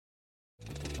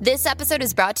This episode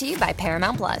is brought to you by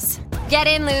Paramount Plus. Get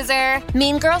in, loser!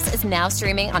 Mean Girls is now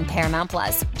streaming on Paramount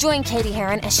Plus. Join Katie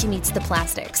Heron as she meets the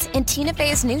plastics in Tina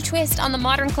Fey's new twist on the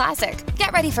modern classic.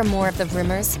 Get ready for more of the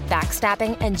rumors,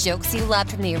 backstabbing, and jokes you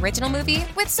loved from the original movie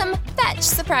with some fetch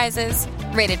surprises.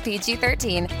 Rated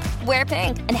PG-13. Wear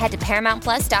pink and head to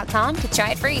ParamountPlus.com to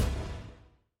try it free.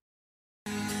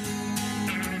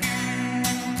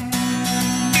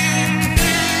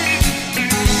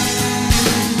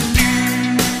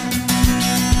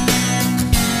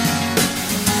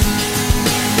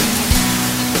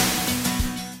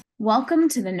 Welcome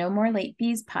to the No More Late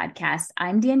Fees podcast.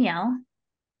 I'm Danielle.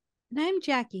 And I'm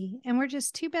Jackie, and we're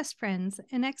just two best friends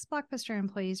and ex-Blockbuster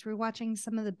employees rewatching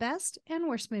some of the best and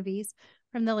worst movies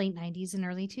from the late 90s and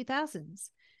early 2000s.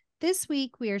 This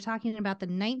week, we are talking about the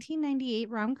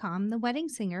 1998 rom-com, The Wedding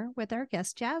Singer, with our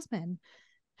guest, Jasmine.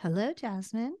 Hello,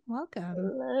 Jasmine. Welcome.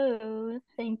 Hello.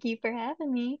 Thank you for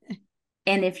having me.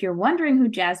 And if you're wondering who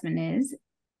Jasmine is,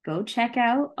 go check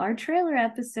out our trailer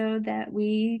episode that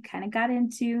we kind of got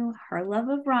into her love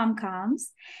of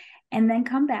rom-coms, and then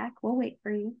come back. We'll wait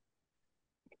for you.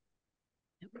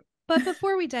 But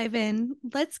before we dive in,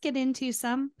 let's get into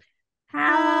some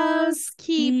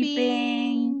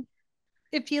housekeeping.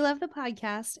 If you love the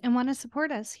podcast and want to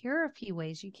support us, here are a few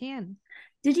ways you can.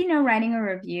 Did you know writing a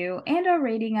review and or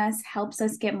rating us helps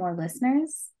us get more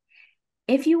listeners?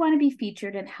 If you want to be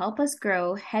featured and help us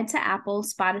grow, head to Apple,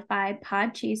 Spotify,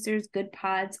 Podchasers, Good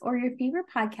Pods, or your favorite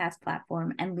podcast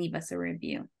platform and leave us a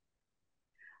review.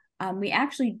 We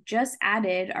actually just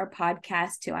added our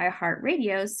podcast to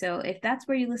iHeartRadio, so if that's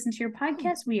where you listen to your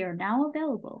podcast, we are now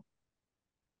available.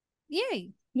 Yay.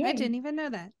 Yay. I didn't even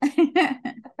know that.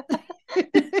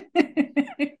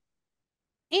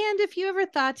 And if you ever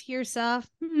thought to yourself,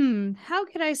 how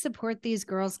could I support these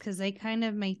girls because they kind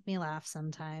of make me laugh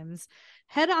sometimes?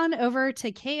 Head on over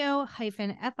to ko-fi.com/no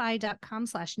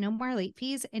more late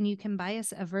fees and you can buy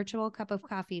us a virtual cup of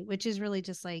coffee, which is really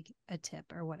just like a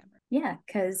tip or whatever. Yeah,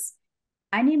 because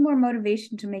I need more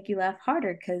motivation to make you laugh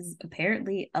harder, because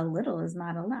apparently a little is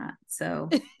not a lot. So,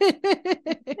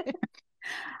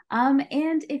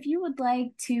 and if you would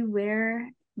like to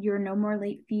wear your No More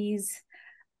Late Fees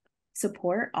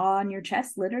support on your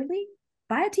chest, literally,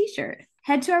 buy a t-shirt.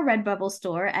 Head to our Redbubble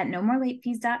store at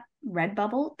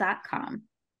nomorelatefees.redbubble.com.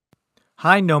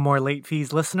 Hi, No More Late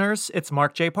Fees listeners. It's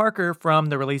Mark J. Parker from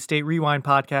the Release Date Rewind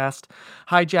podcast.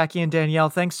 Hi, Jackie and Danielle.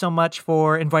 Thanks so much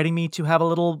for inviting me to have a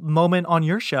little moment on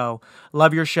your show.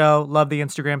 Love your show. Love the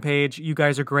Instagram page. You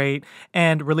guys are great.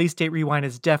 And Release Date Rewind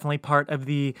is definitely part of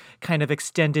the kind of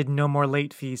extended No More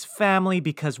Late Fees family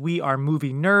because we are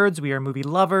movie nerds. We are movie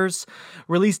lovers.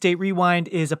 Release Date Rewind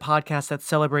is a podcast that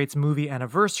celebrates movie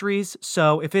anniversaries.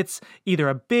 So if it's either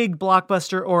a big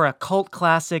blockbuster or a cult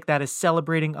classic that is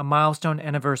celebrating a milestone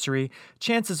anniversary,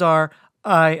 chances are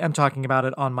I am talking about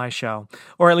it on my show,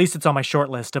 or at least it's on my short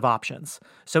list of options.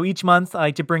 So each month I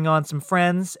like to bring on some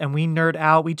friends and we nerd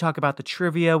out. We talk about the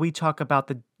trivia. We talk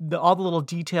about all the little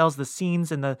details, the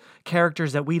scenes and the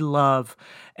characters that we love.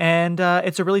 And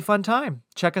it's a really fun time.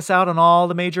 Check us out on all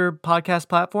the major podcast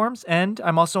platforms. And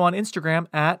I'm also on Instagram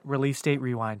at Release Date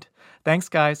Rewind. Thanks,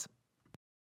 guys.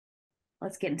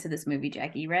 Let's get into this movie,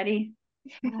 Jackie. Ready?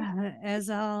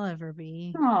 As I'll ever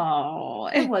be. Oh,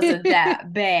 it wasn't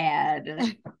that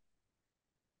bad.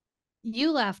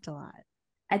 You laughed a lot.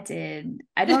 I did.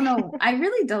 I don't know. I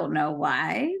really don't know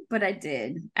why, but I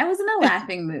did. I was in a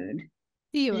laughing mood.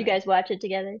 Did you guys watch it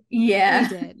together? Yeah.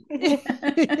 We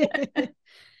did.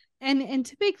 And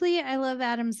typically I love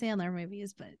Adam Sandler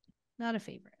movies, but not a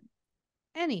favorite.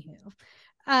 Anywho.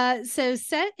 So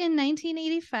set in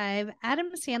 1985, Adam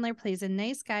Sandler plays a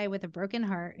nice guy with a broken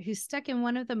heart who's stuck in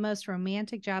one of the most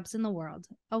romantic jobs in the world,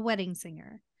 a wedding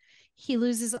singer. He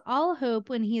loses all hope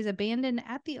when he is abandoned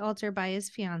at the altar by his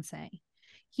fiancée.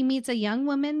 He meets a young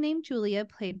woman named Julia,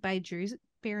 played by Drew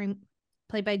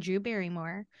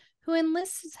Barrymore, who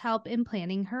enlists his help in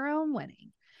planning her own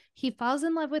wedding. He falls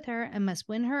in love with her and must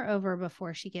win her over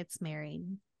before she gets married.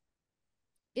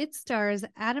 It stars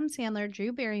Adam Sandler,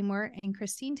 Drew Barrymore, and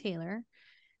Christine Taylor.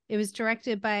 It was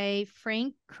directed by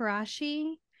Frank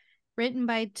Karashi, written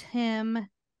by Tim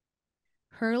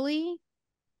Hurley.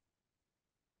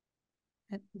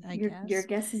 I guess. Your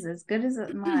guess is as good as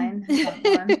mine.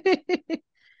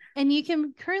 And you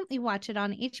can currently watch it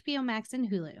on HBO Max and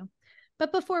Hulu.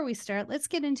 But before we start, let's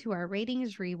get into our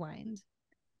ratings rewind.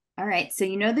 All right, so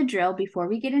you know the drill. Before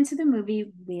we get into the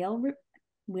movie,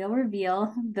 we'll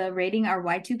reveal the rating our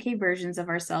Y2K versions of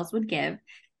ourselves would give.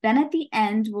 Then at the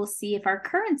end, we'll see if our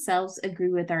current selves agree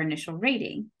with our initial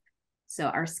rating. So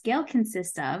our scale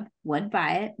consists of would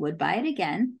buy it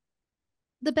again.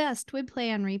 The best, would play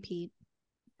on repeat.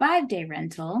 5-day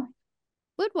rental,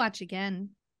 Would watch again.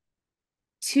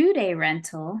 2-day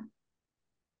rental,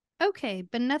 Okay,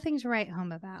 but nothing to write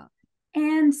home about.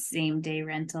 and same-day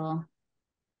rental.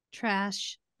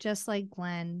 Trash, just like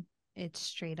Glenn. It's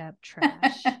straight up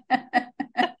trash.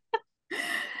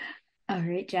 All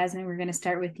right, Jasmine, we're going to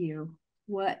start with you.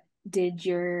 What did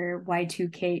your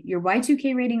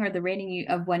Y2K rating, or the rating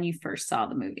of when you first saw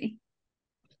the movie?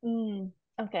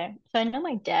 Okay, so I know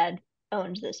my dad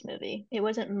owned this movie. It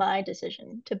wasn't my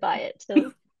decision to buy it,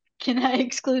 so can I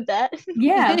exclude that?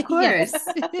 Yeah, of course.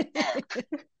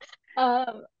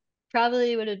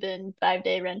 Probably would have been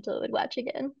 5-day rental. Would watch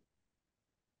again.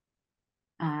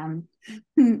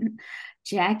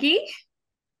 Jackie?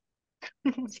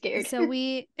 I'm scared. So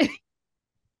we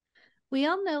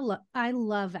all know I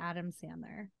love Adam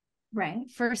Sandler.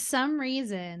 Right. For some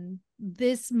reason,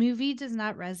 this movie does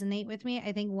not resonate with me.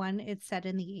 I think one, it's set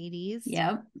in the 80s.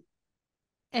 Yep.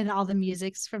 And all the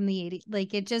music's from the 80s.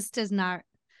 Like, it just does not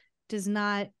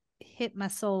hit my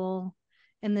soul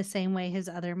in the same way his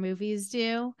other movies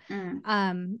do.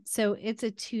 So it's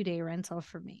a 2-day rental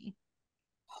for me.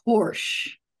 Horse.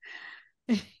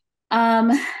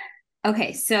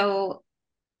 Okay, so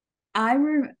I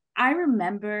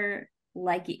remember,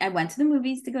 like, I went to the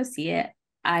movies to go see it.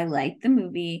 I liked the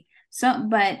movie.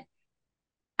 But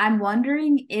I'm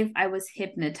wondering if I was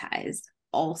hypnotized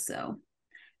also,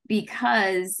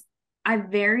 because I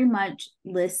very much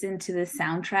listened to the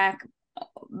soundtrack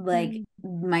like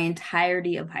my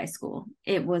entirety of high school.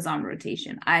 It was on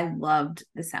rotation. I loved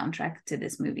the soundtrack to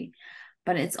this movie.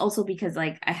 But it's also because,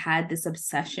 like, I had this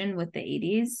obsession with the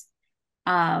 80s.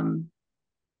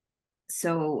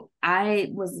 So I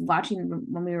was watching,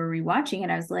 when we were rewatching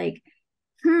it, I was like,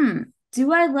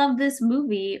 do I love this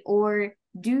movie, or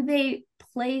do they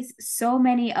place so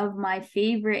many of my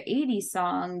favorite 80s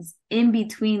songs in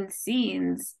between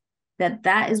scenes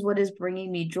that is what is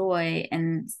bringing me joy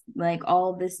and like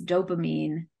all this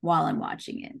dopamine while I'm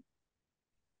watching it?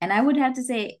 And I would have to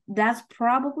say that's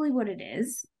probably what it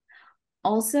is.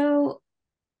 Also,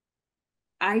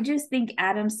 I just think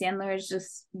Adam Sandler is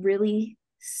just really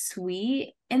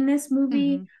sweet in this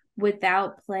movie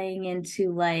without playing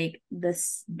into like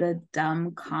the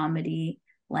dumb comedy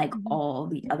like all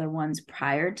the other ones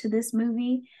prior to this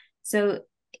movie. So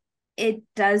it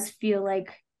does feel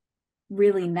like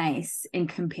really nice in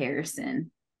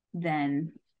comparison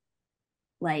than,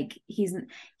 like, he's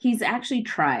actually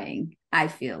trying, I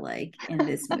feel like, in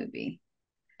this movie.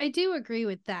 I do agree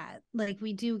with that. Like,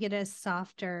 we do get a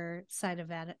softer side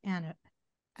of Adam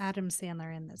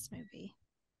Sandler in this movie.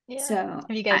 Yeah. So have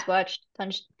you guys watched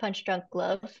Punch Drunk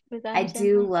Love with Adam Sandler?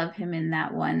 do love him in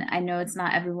that one. I know it's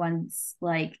not everyone's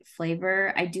like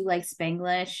flavor. I do like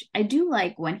Spanglish. I do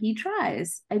like When He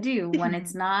Tries. I do, when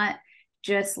it's not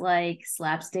just like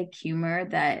slapstick humor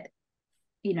that,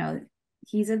 you know,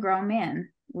 he's a grown man.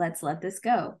 Let's let this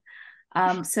go.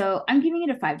 So I'm giving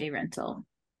it a 5-day rental.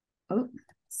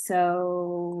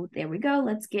 So there we go.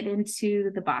 Let's get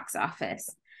into the box office.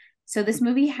 So this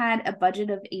movie had a budget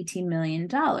of $18 million,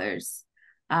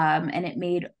 and it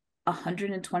made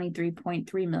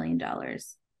 $123.3 million.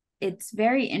 It's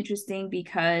very interesting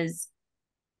because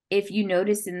if you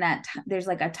notice in that, there's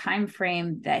like a time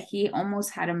frame that he almost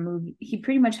had a movie. He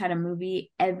pretty much had a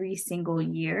movie every single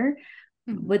year,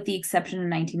 with the exception of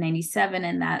 1997.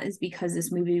 And that is because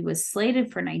this movie was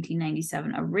slated for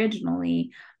 1997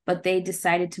 originally, but they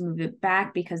decided to move it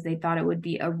back because they thought it would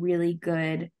be a really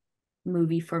good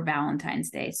movie for Valentine's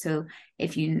Day. So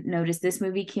if you notice, this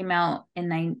movie came out in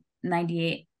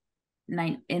 98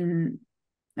 in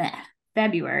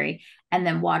February, and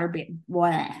then why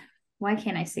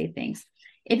can't I say things?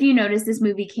 If you notice, this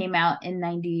movie came out in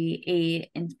 98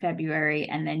 in February,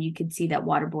 and then you could see that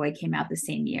Waterboy came out the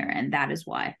same year, and that is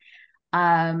why.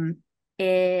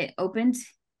 It opened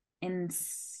in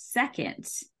second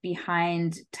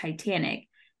behind Titanic.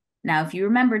 Now, if you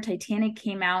remember, Titanic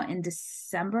came out in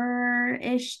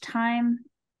December-ish time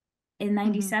in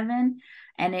 97,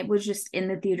 and it was just in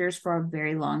the theaters for a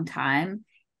very long time.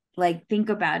 Like, think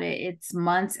about it. It's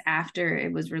months after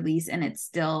it was released, and it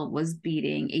still was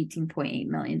beating $18.8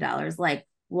 million. Like,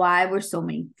 why were so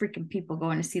many freaking people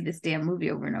going to see this damn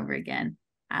movie over and over again?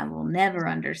 I will never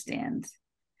understand.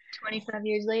 25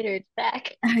 years later, it's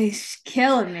back. It's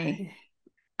killing me.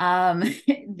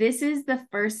 This is the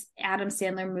first Adam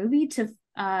Sandler movie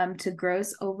to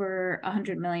gross over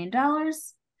 $100 million.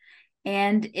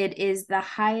 And it is the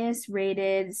highest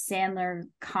rated Sandler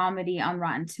comedy on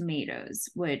Rotten Tomatoes,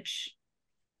 which,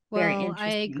 very interesting.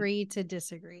 I agree to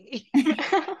disagree.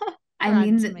 I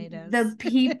mean, the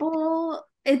people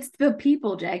It's the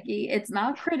people, Jackie. It's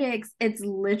not critics. It's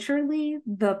literally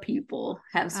the people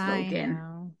have spoken.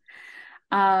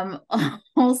 I know.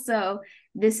 Also,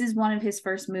 this is one of his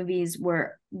first movies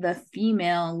where the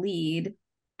female lead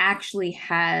actually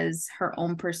has her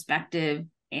own perspective,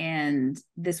 and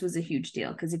this was a huge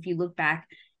deal because if you look back,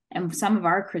 and some of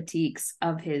our critiques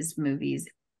of his movies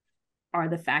are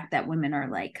the fact that women are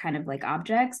like kind of like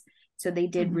objects. So they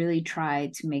did really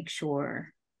try to make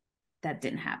sure that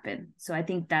didn't happen. So I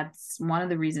think that's one of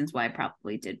the reasons why I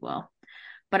probably did well.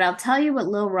 But I'll tell you what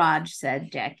Lil Raj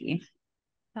said, Jackie.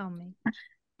 Tell me.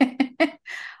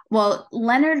 Well,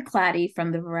 Leonard Clatty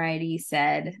from the Variety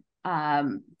said,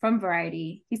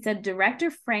 he said,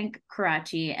 director Frank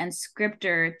Karachi and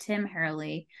scripter Tim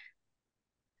Hurley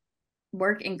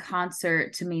work in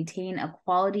concert to maintain a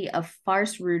quality of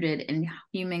farce rooted in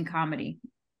human comedy.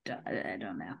 I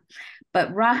don't know.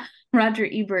 But Roger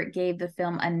Ebert gave the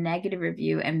film a negative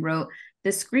review and wrote, the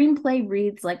screenplay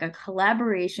reads like a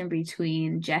collaboration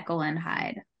between Jekyll and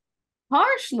Hyde.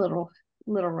 Harsh, little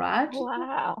Raj.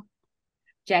 Wow.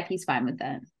 Jackie's fine with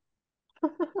that.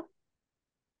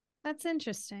 That's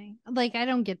interesting. Like, I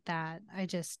don't get that. I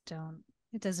just don't.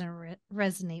 It doesn't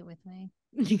resonate with me.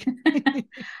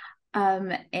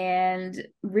 And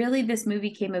really this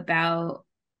movie came about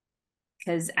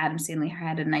because Adam Sandler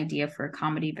had an idea for a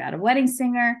comedy about a wedding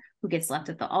singer who gets left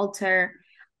at the altar.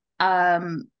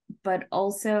 But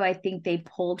also I think they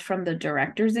pulled from the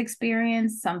director's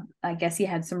experience. I guess he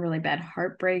had some really bad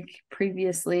heartbreak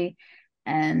previously,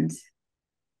 and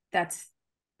that's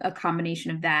a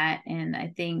combination of that. And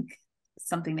I think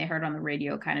something they heard on the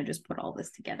radio kind of just put all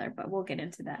this together, but we'll get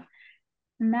into that.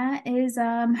 And that is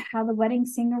how The Wedding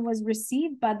Singer was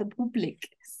received by the public.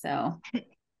 So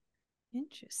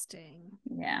interesting.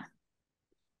 Yeah.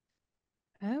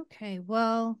 Okay,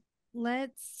 well,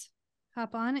 let's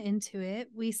hop on into it.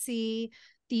 We see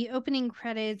the opening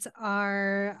credits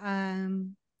are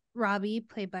Robbie,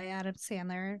 played by Adam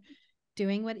Sandler,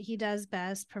 doing what he does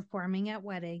best, performing at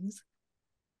weddings.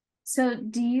 So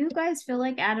do you guys feel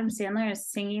like Adam Sandler is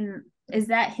singing? Is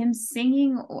that him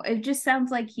singing? It just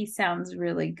sounds like he sounds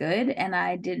really good, and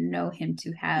I didn't know him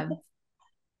to have.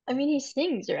 I mean, he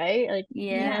sings, right? Like,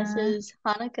 yeah, he has his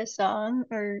Hanukkah song,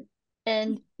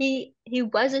 and he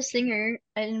was a singer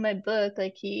in my book.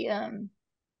 Like, I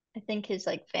think his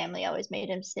like family always made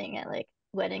him sing at like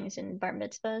weddings and bar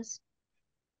mitzvahs.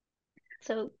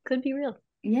 So could be real.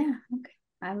 Yeah. Okay.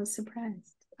 I was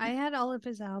surprised. I had all of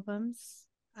his albums.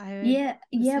 But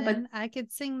I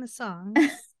could sing the songs.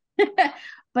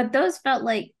 But those felt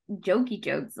like jokey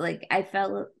jokes. Like I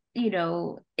felt,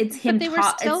 it's him. But they were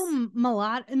still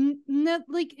melodic. No,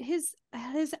 like his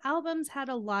albums had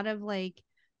a lot of like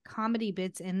comedy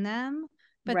bits in them,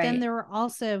 but then there were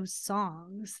also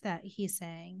songs that he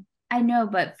sang. I know,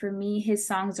 but for me, his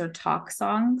songs are talk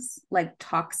songs, like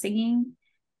talk singing.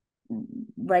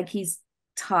 Like he's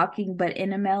talking, but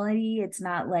in a melody. It's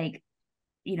not like,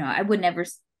 I would never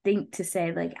think to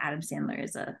say like Adam Sandler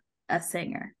is a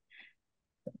singer.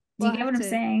 Do you get what I'm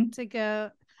saying? To go,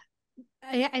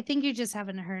 I think you just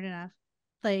haven't heard enough.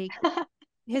 Like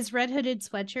his Red Hooded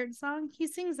Sweatshirt song, he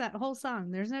sings that whole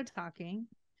song. There's no talking.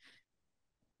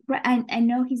 Right. I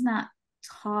know he's not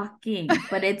talking,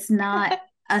 but it's not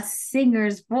a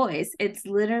singer's voice. It's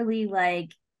literally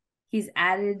like he's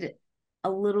added a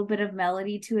little bit of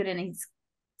melody to it, and he's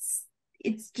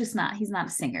not a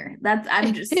singer.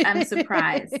 I'm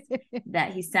surprised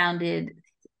that he sounded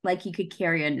like he could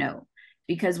carry a note,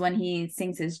 because when he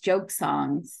sings his joke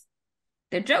songs,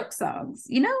 they're joke songs,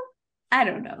 I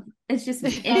don't know. It's just,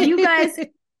 if you guys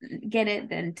get it,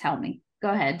 then tell me. Go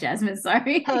ahead, Jasmine.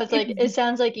 Sorry. I was like, it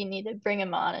sounds like you need to bring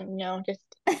him on and just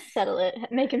settle it,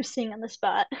 make him sing on the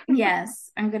spot.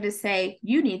 Yes, I'm gonna say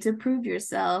you need to prove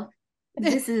yourself.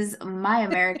 This is my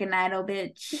American Idol,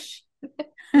 bitch.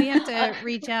 We have to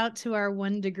reach out to our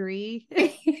 1 degree.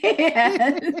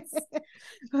 Yes.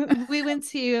 We went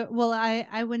to,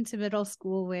 I went to middle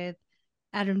school with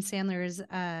Adam Sandler's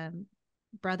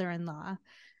brother-in-law.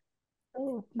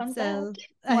 Oh, so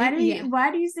why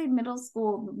do you say middle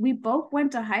school? We both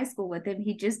went to high school with him.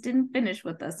 He just didn't finish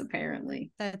with us,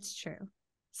 apparently. That's true.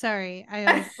 Sorry.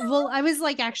 I was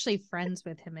like actually friends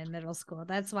with him in middle school.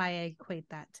 That's why I equate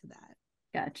that to that.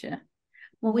 Gotcha.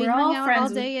 Well, we hung out all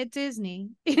day at Disney.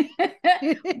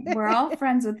 We're all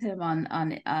friends with him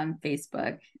on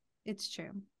Facebook. It's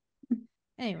true.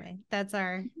 Anyway, that's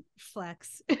our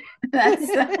flex. That's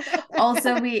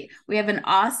also we have an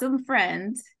awesome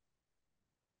friend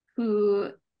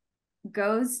who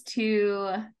goes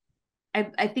to,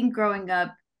 I think growing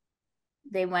up,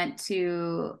 they went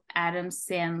to Adam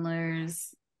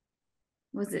Sandler's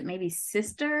was it maybe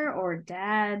sister or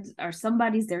dad or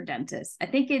somebody's their dentist. I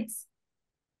think it's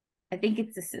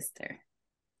a sister.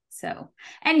 So,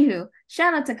 anywho,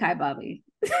 shout out to Kai Bobby.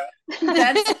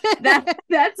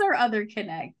 that's our other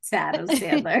connect to Adam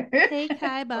Sandler. Hey,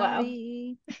 Kai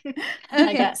Bobby. Wow.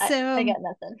 Okay, I got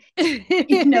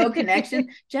nothing. No connection.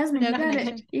 Jasmine, No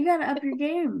connection. you gotta up your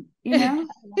game, you know?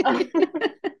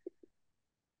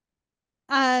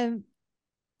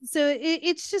 So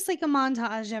it's just like a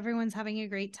montage. Everyone's having a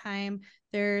great time.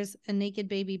 There's a naked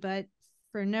baby butt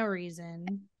for no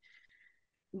reason.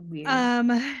 Weird.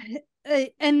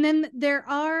 And then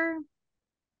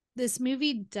this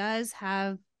movie does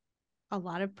have a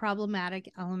lot of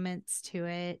problematic elements to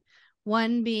it.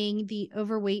 One being the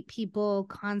overweight people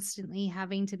constantly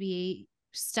having to be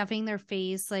stuffing their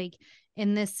face. Like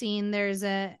in this scene, there's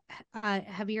a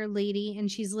heavier lady, and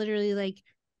she's literally like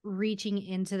reaching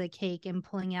into the cake and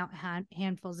pulling out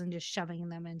handfuls and just shoving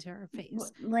them into her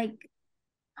face. Like,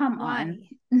 come on.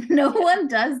 No one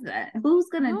does that. Who's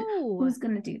gonna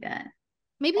do that?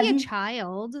 Maybe a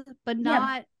child, but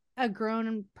not a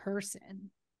grown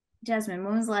person. Jasmine,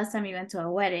 when was the last time you went to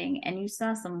a wedding and you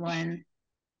saw someone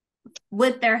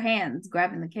with their hands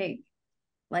grabbing the cake?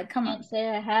 Like, come on. I can't say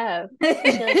I have.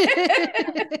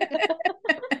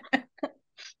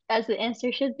 As the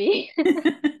answer should be.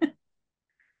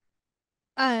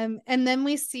 And then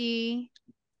we see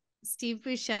Steve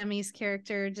Buscemi's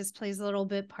character just plays a little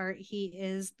bit part. He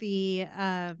is the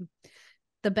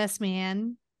best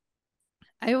man.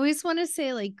 I always want to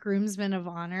say like groomsman of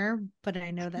honor, but I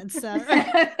know that's so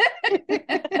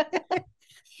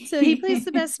he plays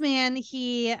the best man.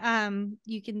 He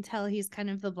you can tell he's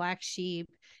kind of the black sheep.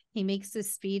 He makes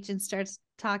this speech and starts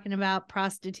talking about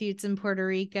prostitutes in Puerto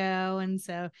Rico, and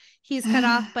so he's cut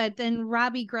off. But then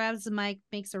Robbie grabs the mic,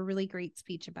 makes a really great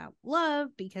speech about love,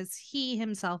 because he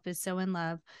himself is so in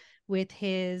love with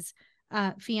his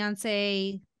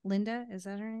fiance Linda. Is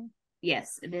that her name?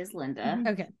 Yes, it is Linda.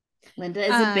 Okay. Linda is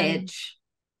a bitch.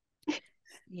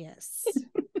 Yes.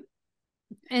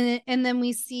 And then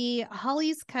we see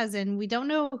Holly's cousin. We don't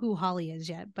know who Holly is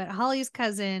yet, but Holly's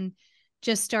cousin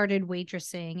just started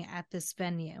waitressing at this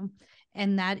venue,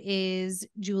 and that is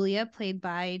Julia, played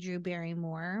by Drew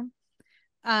Barrymore.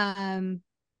 And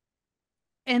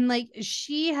like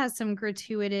she has some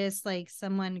gratuitous, like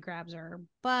someone grabs her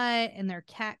butt and they're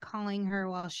catcalling her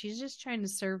while she's just trying to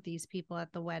serve these people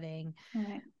at the wedding.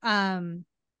 Right.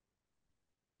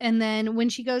 And then when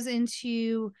she goes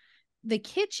into the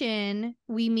kitchen,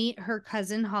 we meet her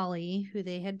cousin Holly, who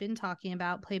they had been talking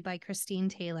about, played by Christine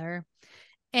Taylor.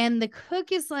 And the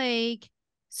cook is like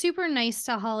super nice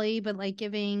to Holly, but like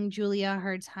giving Julia a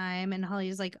hard time. And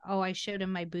Holly's like, oh, I showed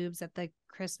him my boobs at the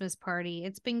Christmas party.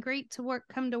 It's been great to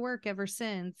come to work ever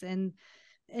since. And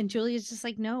Julia's just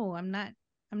like, no, I'm not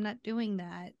doing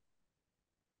that.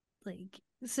 Like,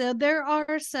 so there are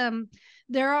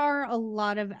a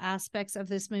lot of aspects of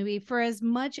this movie. For as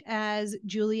much as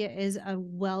Julia is a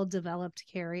well-developed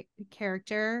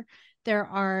character, there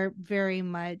are very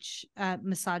much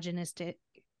misogynistic,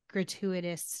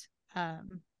 gratuitous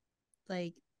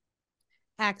like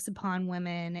acts upon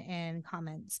women and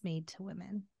comments made to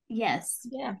women. Yes.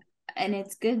 Yeah. And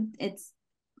it's good. It's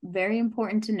very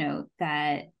important to note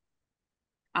that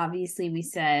obviously we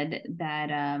said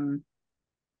that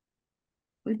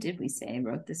what did we say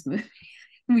wrote this movie?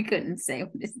 We couldn't say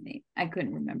what his name. I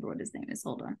couldn't remember what his name is.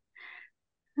 Hold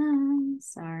on.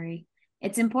 Sorry.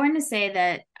 It's important to say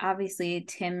that obviously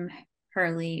Tim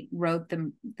Hurley wrote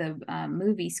the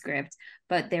movie script,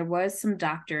 but there was some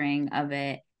doctoring of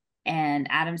it, and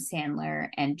Adam Sandler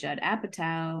and Judd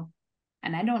Apatow,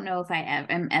 and I don't know if I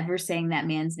am ever saying that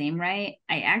man's name right.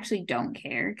 I actually don't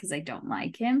care because I don't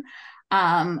like him.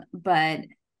 But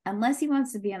unless he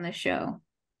wants to be on the show,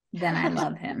 then I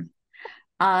love him.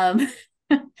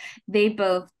 They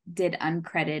both did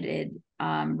uncredited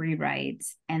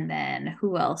rewrites, and then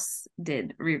who else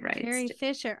did rewrites? Carrie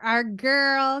Fisher, our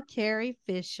girl Carrie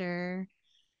Fisher,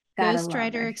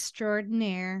 ghostwriter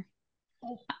extraordinaire.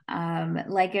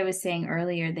 Like I was saying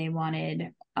earlier, they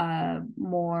wanted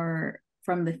more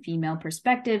from the female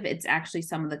perspective. It's actually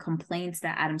some of the complaints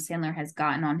that Adam Sandler has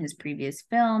gotten on his previous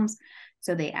films.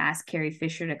 So they asked Carrie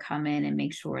Fisher to come in and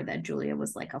make sure that Julia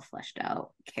was like a fleshed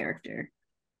out character.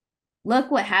 Look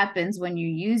what happens when you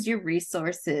use your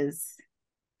resources.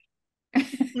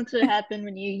 That's what happened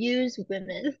when you use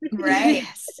women. Right.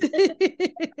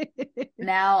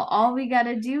 Now, all we got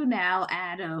to do now,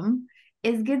 Adam,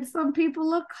 is get some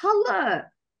people of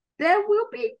color. That will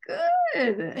be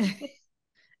good.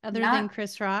 Other than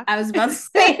Chris Rock. I was about to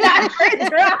say not Chris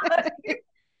Rock.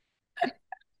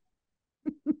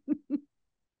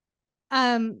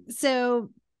 So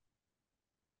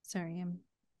sorry,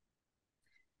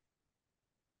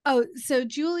 so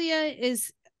Julia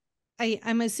is,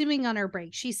 I'm assuming, on her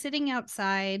break. She's sitting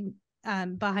outside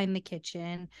behind the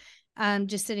kitchen,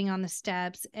 just sitting on the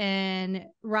steps, and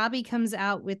Robbie comes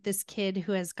out with this kid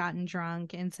who has gotten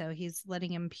drunk, and so he's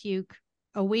letting him puke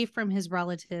away from his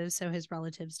relatives so his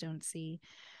relatives don't see.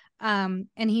 And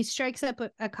he strikes up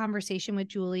a conversation with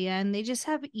Julia, and they just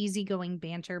have easygoing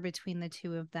banter between the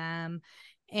two of them.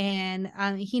 And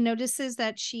he notices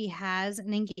that she has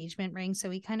an engagement ring, so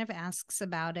he kind of asks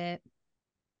about it.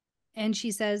 And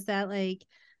she says that, like,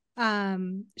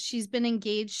 she's been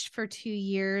engaged for 2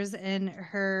 years and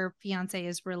her fiance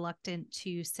is reluctant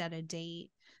to set a date.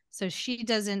 So she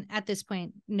doesn't, at this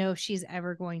point, know if she's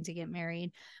ever going to get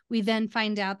married. We then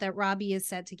find out that Robbie is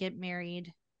set to get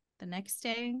married the next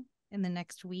day, in the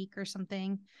next week or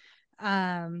something.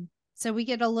 So we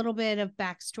get a little bit of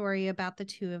backstory about the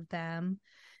two of them.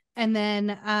 And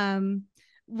then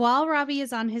while Robbie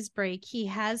is on his break, he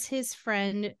has his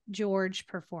friend George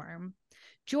perform.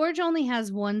 George only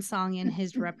has one song in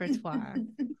his repertoire,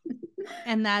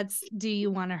 and that's "Do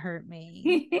You Want to Hurt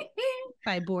Me"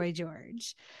 by Boy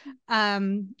George.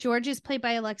 George is played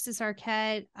by Alexis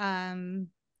Arquette. And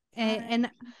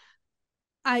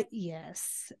I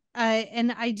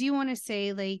do want to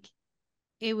say, like,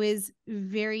 it was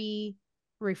very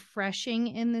refreshing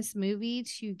in this movie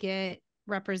to get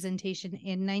representation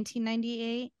in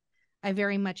 1998. I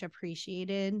very much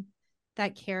appreciated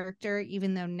that character,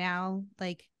 even though now,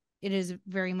 like, it is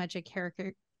very much a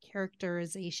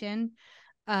characterization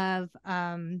of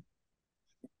a,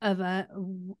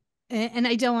 and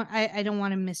I don't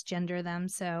want to misgender them.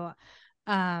 So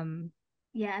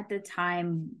yeah, at the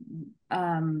time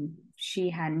she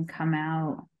hadn't come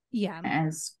out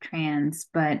as trans,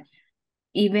 but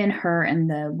even her in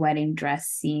the wedding dress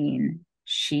scene,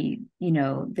 she,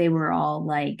 they were all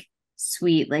like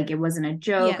sweet, like it wasn't a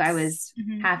joke. Yes. I was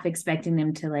half expecting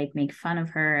them to like make fun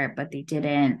of her, but they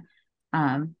didn't.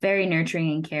 Very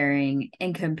nurturing and caring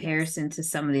in comparison to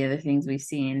some of the other things we've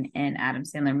seen in Adam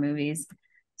Sandler movies.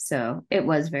 So it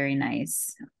was very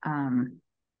nice. And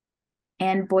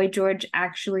Boy George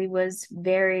actually was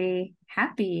very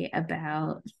happy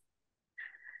about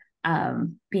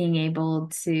being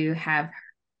able to have,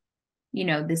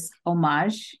 this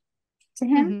homage to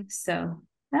him. So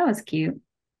that was cute.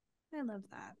 I love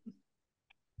that.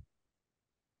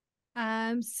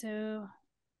 So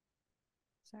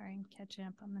sorry, I'm catching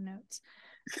up on the notes.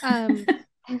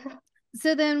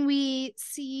 So then we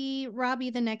see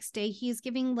Robbie the next day. He's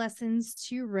giving lessons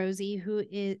to Rosie, who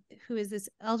is this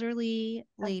elderly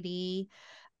lady.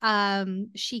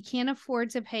 She can't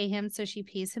afford to pay him, so she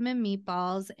pays him in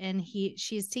meatballs, and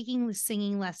she's taking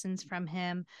singing lessons from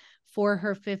him for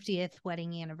her 50th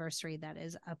wedding anniversary that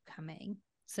is upcoming,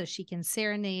 so she can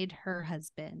serenade her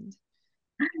husband.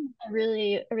 I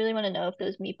really want to know if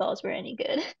those meatballs were any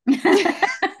good.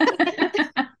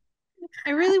 I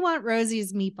really want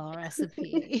Rosie's meatball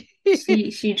recipe.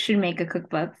 she should make a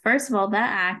cookbook. First of all, that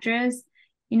actress,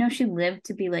 she lived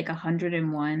to be like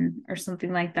 101 or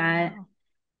something like that. Wow.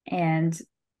 And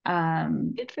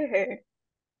good for her.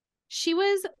 She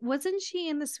wasn't she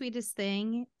in The Sweetest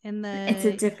Thing? Is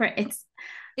it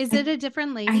a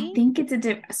different lady? I think it's a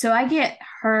different. So I get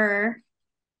her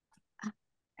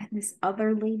and this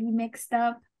other lady mixed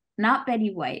up. Not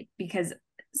Betty White, because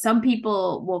some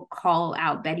people will call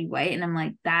out Betty White, and I'm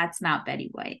like, that's not Betty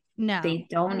White. No, they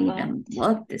don't even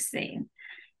look the same.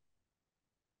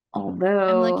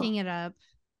 Although I'm looking it up.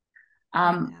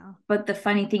 But the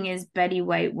funny thing is, Betty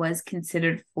White was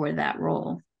considered for that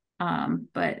role.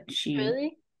 But she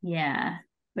really,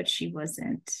 but she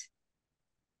wasn't.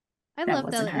 I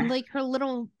love that, and like her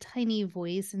little tiny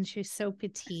voice, and she's so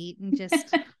petite and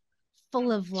just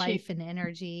full of life and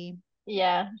energy.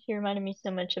 Yeah, she reminded me so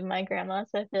much of my grandma,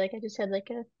 so I feel like I just had like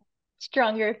a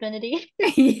stronger affinity.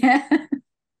 Yeah.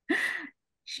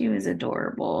 She was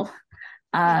adorable.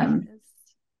 But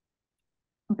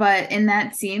in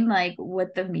that scene, like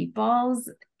with the meatballs,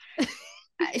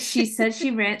 she said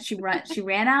she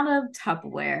ran out of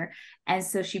Tupperware, and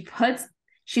so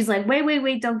she's like,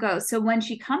 wait, don't go. So when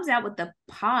she comes out with the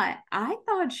pot, I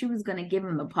thought she was gonna give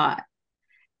him the pot.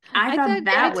 I thought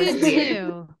that was weird.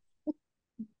 Too.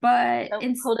 But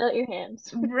hold out your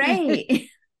hands. Right.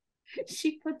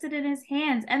 She puts it in his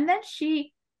hands, and then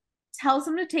she tells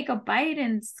him to take a bite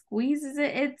and squeezes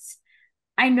it.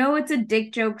 I know it's a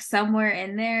dick joke somewhere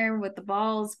in there with the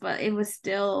balls, but it was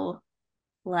still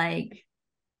like,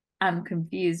 I'm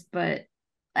confused, but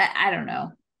I don't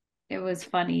know. It was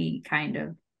funny, kind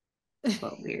of.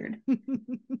 but weird. I feel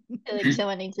like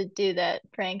someone needs to do that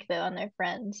prank though on their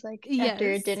friends, like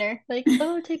after Yes. dinner, like,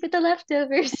 oh, take with the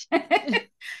leftovers.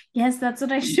 Yes, that's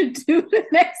what I should do the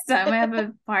next time I have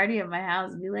a party at my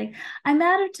house. Be like, I'm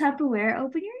out of Tupperware.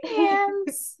 Open your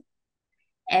hands.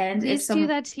 And Please do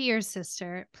that to your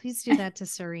sister. Please do that to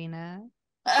Serena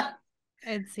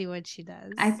and see what she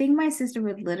does. I think my sister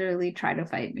would literally try to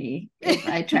fight me if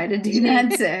I try to do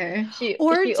that to her. Is she do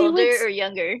older it- or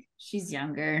younger? She's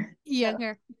younger.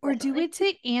 Younger. Or do definitely.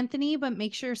 it to Anthony, but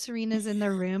make sure Serena's in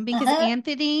the room because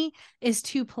Anthony is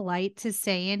too polite to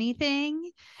say anything.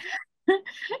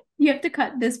 You have to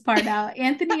cut this part out.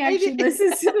 Anthony I actually do.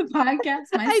 listens to the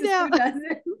podcast. My I sister know.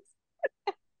 doesn't.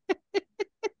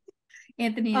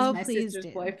 Anthony is my please sister's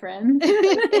do. boyfriend.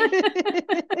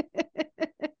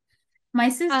 My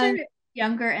sister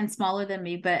younger and smaller than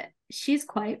me, but she's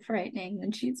quite frightening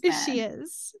when she's mad. She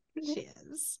is. She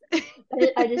is.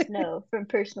 I just know from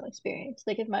personal experience,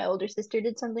 like if my older sister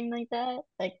did something like that,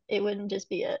 like it wouldn't just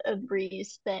be a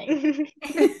breeze thing.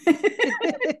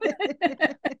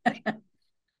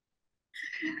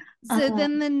 So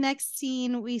then the next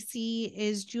scene we see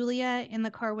is Julia in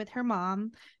the car with her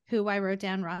mom, who I wrote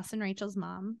down Ross and Rachel's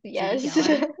mom, Judy Yes.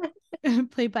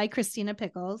 Geller, played by Christina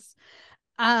Pickles.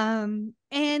 And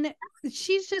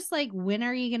she's just like, when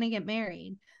are you going to get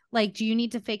married? Like, do you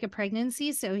need to fake a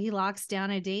pregnancy? So he locks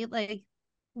down a date. Like,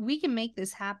 we can make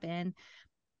this happen.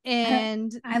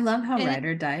 And I love how ride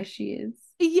or die she is.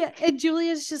 yeah, and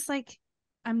Julia's just like,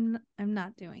 I'm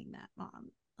not doing that,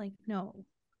 Mom. Like, no.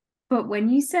 But when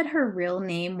you said her real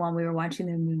name while we were watching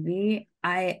the movie,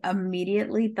 I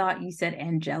immediately thought you said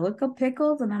Angelica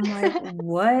Pickles, and I'm like,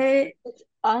 what? It's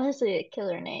honestly a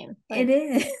killer name. It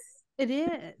is. It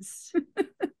is.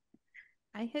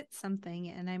 I hit something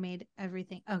and I made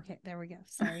everything. Okay, there we go.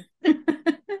 Sorry.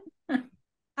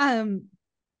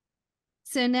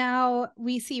 So now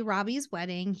we see Robbie's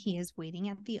wedding. He is waiting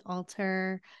at the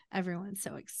altar. Everyone's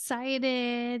so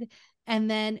excited. And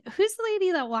then who's the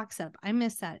lady that walks up? I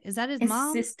missed that. Is that his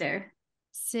mom? Sister.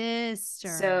 Sister.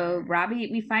 So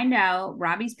we find out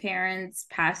Robbie's parents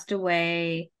passed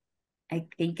away. I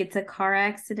think it's a car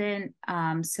accident.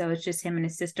 So it's just him and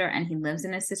his sister, and he lives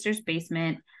in his sister's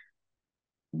basement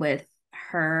with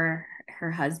her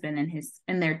husband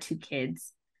and their two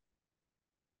kids.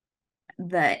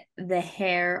 The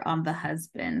hair on the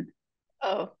husband.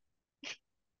 Oh,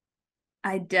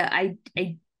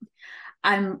 it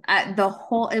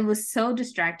was so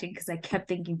distracting because I kept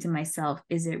thinking to myself,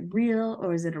 is it real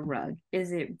or is it a rug?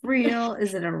 Is it real?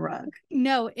 Is it a rug?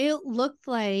 No, it looked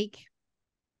like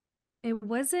it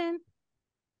wasn't.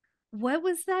 What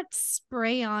was that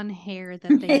spray on hair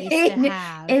that they used to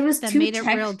have? It was that too made it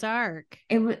real dark.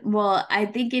 Well, I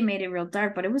think it made it real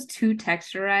dark, but it was too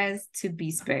texturized to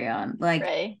be spray on. Like,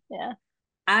 right, yeah.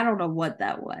 I don't know what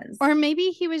that was. Or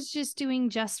maybe he was just doing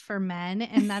Just for Men,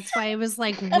 and that's why it was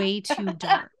like way too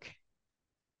dark.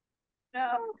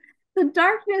 No, the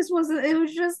darkness it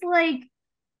was just like,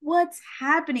 what's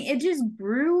happening? It just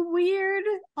grew weird.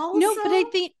 Also, no, but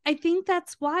I think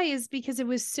that's why, is because it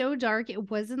was so dark.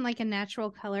 It wasn't like a natural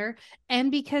color,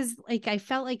 and because like I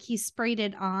felt like he sprayed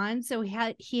it on, so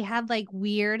he had like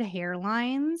weird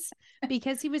hairlines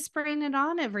because he was spraying it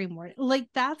on every morning. Like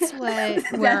that's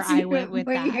where I went with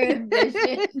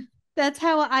that. That's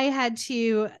how I had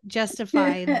to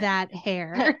justify that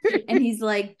hair. And he's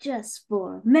like, just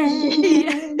for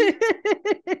men.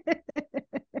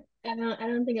 I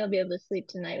don't think I'll be able to sleep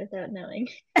tonight without knowing.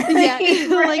 Yeah,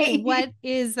 Right. like what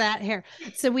is that hair?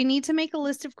 So we need to make a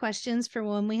list of questions for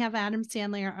when we have Adam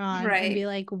Sandler on, Right. and be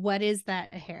like, what is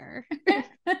that hair?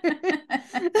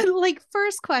 Like,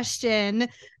 first question,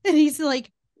 and he's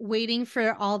like waiting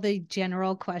for all the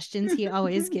general questions he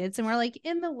always gets, and we're like,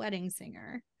 in The Wedding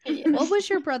Singer, Yes. what was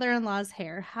your brother-in-law's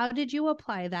hair? How did you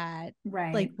apply that?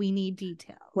 Right. Like, we need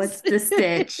details. What's the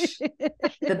stitch?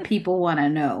 The people want to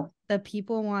know. The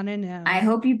people want to know. I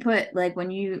hope you put, like,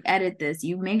 when you edit this,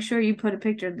 you make sure you put a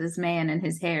picture of this man and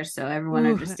his hair so everyone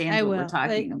understands what we're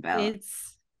talking about.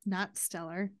 It's not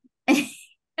stellar.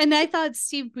 And I thought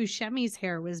Steve Buscemi's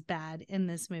hair was bad in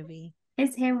this movie.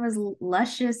 His hair was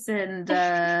luscious and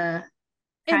And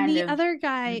the other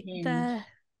guy, unhinged.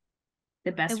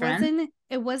 The best friend.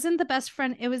 It wasn't the best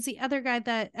friend. It was the other guy,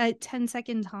 that 10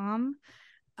 Second Tom,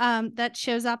 that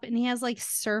shows up, and he has like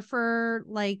surfer,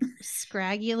 like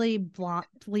scraggly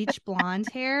bleach blonde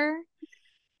hair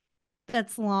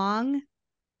that's long.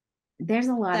 There's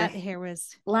a lot That of hair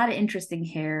was a lot of interesting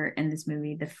hair in this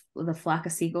movie. The Flock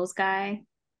of Seagulls guy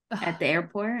at the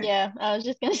airport. Yeah, I was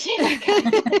just gonna say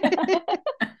that guy.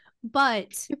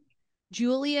 But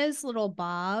Julia's little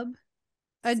bob,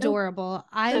 adorable.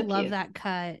 I love cute. that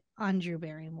cut on Drew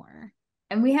Barrymore.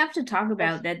 And we have to talk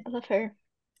about that. I love her.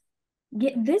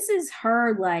 This is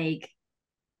her, like,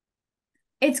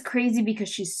 it's crazy because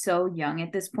she's so young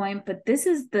at this point, but this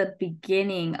is the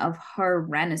beginning of her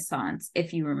renaissance,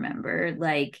 if you remember.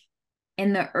 Like,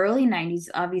 in the early 90s,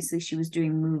 obviously she was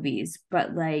doing movies,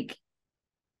 but like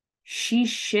she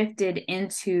shifted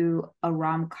into a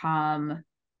rom-com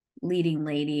leading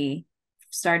lady,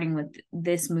 starting with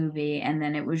this movie, and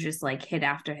then it was just like hit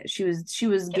after hit. She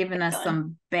was giving us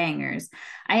some bangers.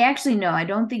 I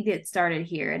don't think it started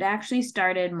here. It actually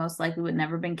started most likely with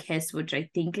Never Been Kissed, which I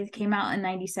think it came out in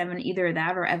 97, either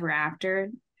that or Ever After.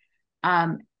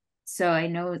 So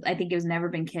I think it was Never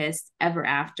Been Kissed, Ever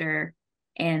After,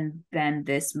 and then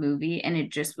this movie, and it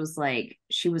just was like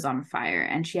she was on fire.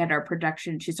 And she started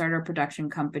our production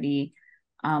company,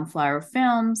 Flower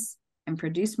Films, and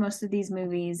produced most of these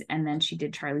movies, and then she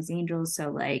did Charlie's Angels. So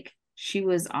like she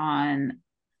was on,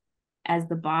 as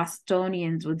the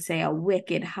Bostonians would say, a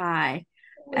wicked high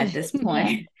at this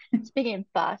point. Yeah. Speaking of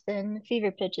Boston,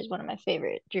 Fever Pitch is one of my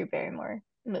favorite Drew Barrymore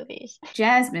movies.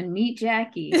 Jasmine, meet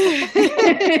Jackie.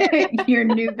 Your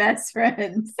new best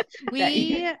friends.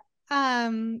 We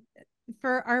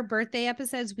for our birthday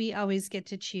episodes, we always get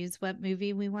to choose what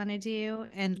movie we want to do.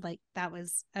 And like I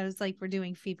was like, we're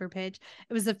doing Fever Pitch.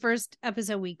 It was the first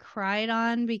episode we cried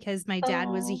on because my dad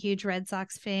was a huge Red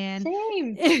Sox fan.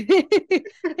 Same.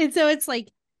 And so it's like,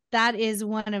 that is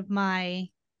one of my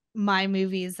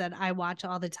movies that I watch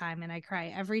all the time, and I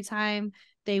cry every time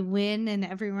they win and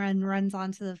everyone runs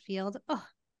onto the field. Oh,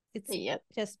 it's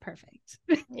just perfect.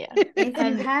 Yeah.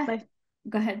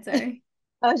 Go ahead, sorry.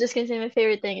 I was just gonna say my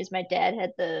favorite thing is my dad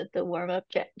had the warm-up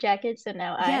jacket, so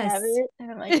now I have it, and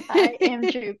I'm like, I am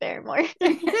Drew Barrymore.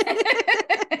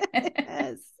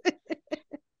 Yes.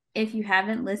 If you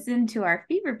haven't listened to our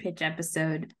Fever Pitch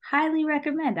episode, highly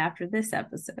recommend after this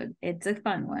episode. It's a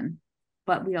fun one,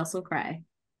 but we also cry.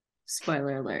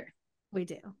 Spoiler alert. We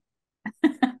do.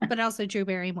 But also Drew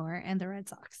Barrymore and the Red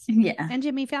Sox. Yeah. And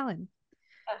Jimmy Fallon.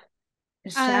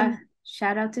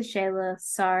 Shout out to Shayla.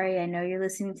 Sorry, I know you're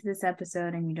listening to this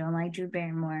episode and you don't like Drew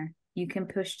Barrymore. You can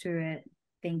push through it.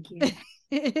 Thank you.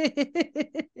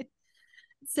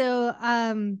 So,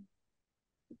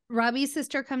 Robbie's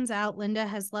sister comes out. Linda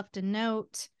has left a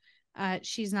note.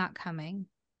 She's not coming,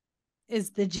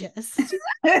 is the gist.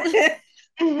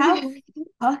 How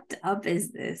fucked up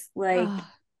is this? Like,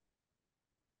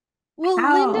 well,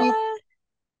 Linda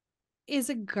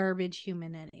is a garbage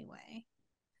human anyway.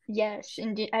 Yes,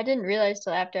 and I didn't realize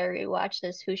till after I rewatched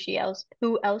this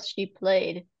who else she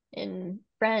played in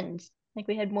Friends. Like,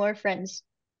 we had more Friends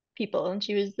people, and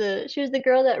she was the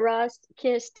girl that Ross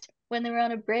kissed when they were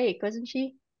on a break, wasn't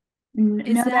she?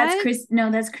 That's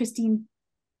Christine.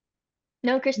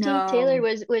 No, Christine Taylor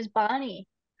was Bonnie.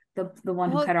 The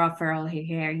one who cut off her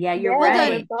hair. Yeah, you're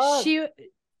right.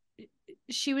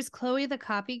 She was Chloe the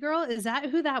copy girl. Is that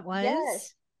who that was?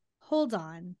 Yes. Hold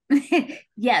on.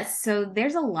 Yes. So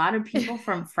there's a lot of people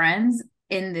from Friends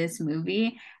in this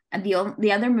movie. And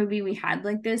the other movie we had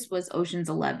like this was Ocean's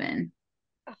 11.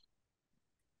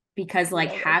 Because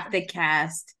like half the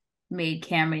cast made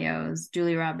cameos.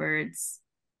 Julie Roberts,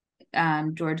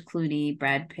 George Clooney,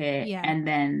 Brad Pitt, and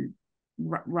then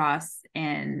Ross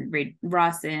and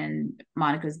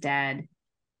Monica's dad.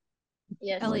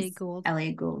 Yes. Elliot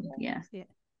Gould. Yeah.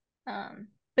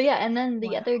 But yeah, and then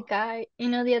the other guy,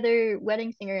 the other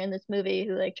wedding singer in this movie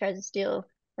who like tries to steal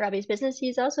Robbie's business,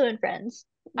 he's also in Friends.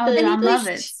 Oh, John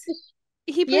Lovitz.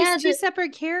 He plays two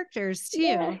separate characters too.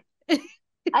 Yeah.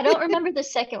 I don't remember the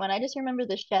second one. I just remember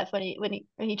the chef when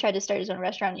he tried to start his own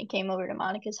restaurant and he came over to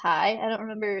Monica's High. I don't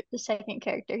remember the second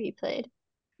character he played.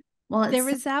 Well, there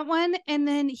was that one, and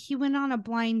then he went on a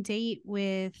blind date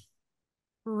with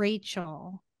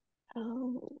Rachel.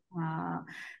 Oh, wow.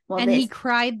 Well, and he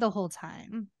cried the whole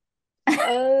time.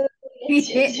 Oh,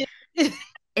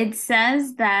 it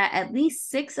says that at least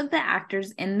 6 of the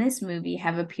actors in this movie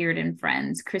have appeared in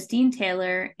Friends. Christine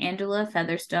Taylor, Angela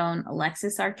Featherstone,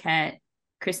 Alexis Arquette,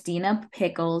 Christina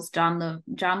Pickles, John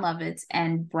Lovitz,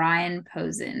 and Brian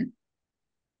Posen.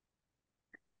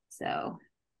 So,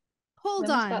 hold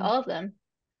on. All of them.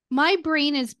 My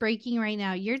brain is breaking right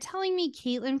now. You're telling me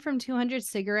Caitlin from 200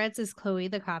 Cigarettes is Chloe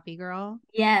the copy girl?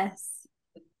 Yes.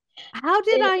 How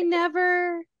did I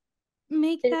never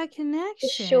make that connection?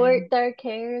 The short, dark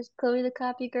hair is Chloe the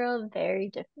copy girl. Very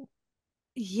different.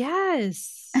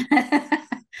 Yes.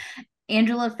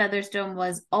 Angela Featherstone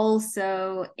was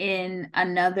also in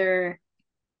another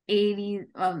 90s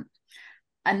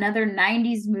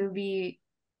movie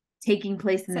taking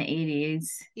place in the 80s.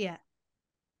 Yeah.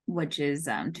 Which is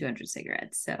 200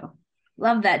 Cigarettes. So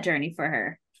love that journey for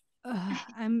her.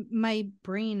 My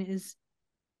brain is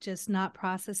just not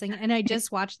processing, and I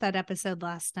just watched that episode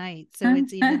last night, so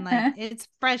it's even like it's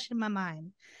fresh in my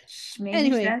mind. Maybe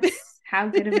Anyway. that's how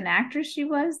good of an actress she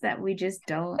was that we just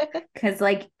don't, because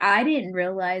like I didn't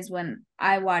realize when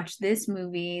I watched this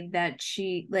movie that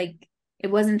she, like, it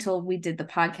wasn't until we did the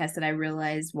podcast that I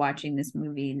realized watching this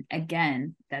movie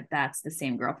again that that's the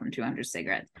same girl from 200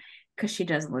 Cigarettes, because she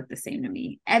doesn't look the same to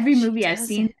me. Every movie I've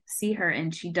see her in,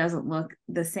 she doesn't look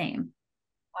the same.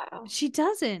 Wow. She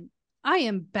doesn't. I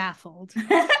am baffled.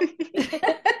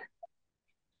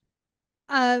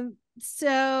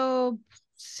 So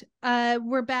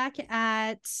we're back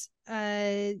at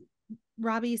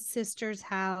Robbie's sister's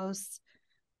house.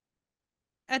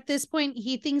 At this point,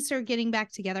 he thinks they're getting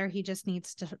back together. He just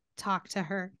needs to talk to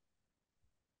her.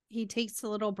 He takes the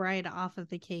little bride off of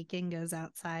the cake and goes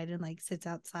outside and like sits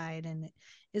outside and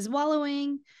is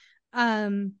wallowing.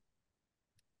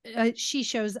 She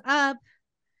shows up.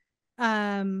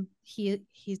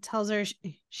 He tells her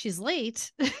she's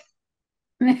late.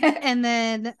 And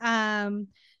then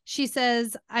she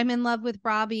says, I'm in love with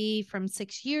Robbie from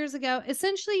 6 years ago.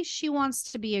 Essentially, she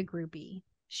wants to be a groupie.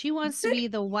 She wants to be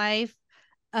the wife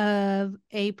of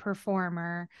a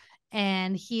performer,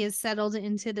 and he is settled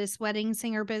into this wedding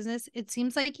singer business. It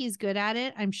seems like he's good at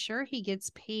it. I'm sure he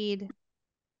gets paid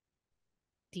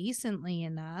decently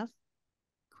enough. ?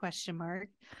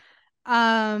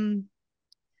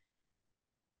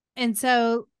 And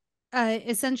so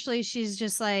essentially she's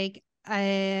just like,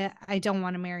 I don't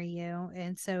want to marry you,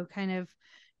 and so kind of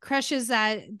crushes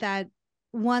that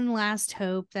one last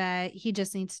hope that he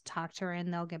just needs to talk to her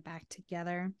and they'll get back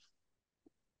together.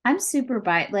 I'm super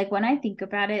like when I think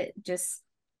about it, just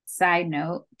side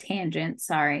note, tangent,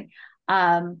 sorry.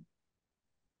 If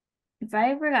I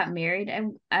ever got married,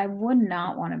 I would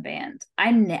not want a band.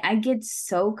 I get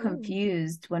so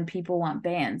confused when people want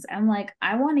bands. I'm like,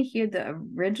 I want to hear the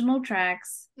original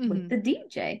tracks with the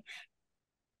DJ,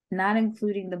 not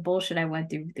including the bullshit I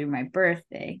went through my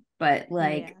birthday, but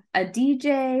like a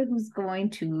DJ who's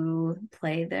going to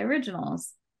play the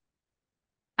originals.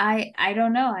 I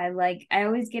don't know. I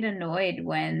always get annoyed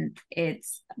when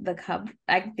it's the cover.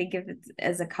 I think of it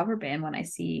as a cover band when I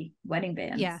see wedding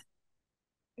bands. Yeah.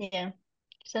 Because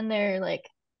then their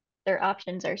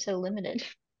options are so limited.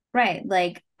 Right.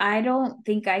 Like I don't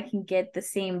think I can get the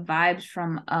same vibes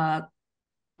from a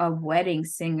wedding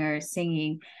singer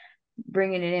singing,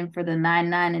 bringing it in for the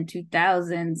 99 and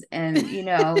 2000s, and you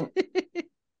know,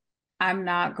 I'm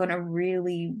not gonna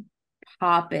really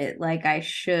pop it like I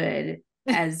should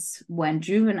as when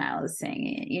Juvenile is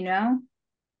singing it, you know?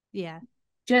 Yeah.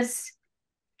 Just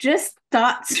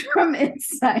thoughts from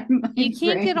inside my You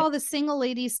can't brain. get all the single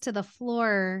ladies to the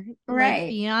floor like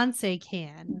Beyonce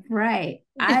can. Right.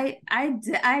 I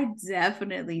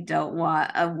definitely don't want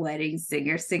a wedding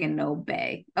singer singing No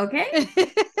Bay. Okay?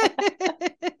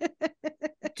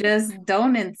 Just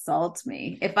don't insult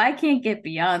me. If I can't get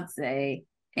Beyonce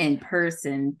in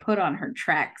person, put on her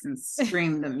tracks and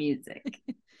stream the music.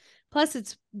 Plus,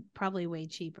 it's probably way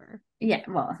cheaper. Yeah,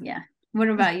 well, yeah. What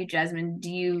about you, Jasmine?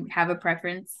 Do you have a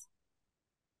preference?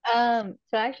 So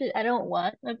actually, I don't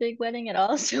want a big wedding at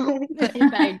all. So, but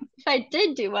if I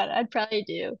did do one, I'd probably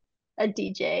do a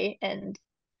DJ and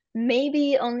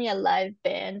maybe only a live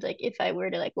band. Like if I were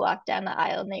to like walk down the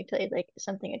aisle and they played like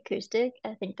something acoustic,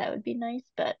 I think that would be nice.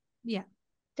 But yeah,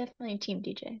 definitely team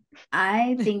DJ.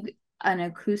 I think an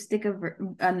acoustic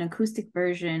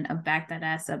version of Back That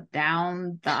Ass Up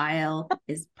down the aisle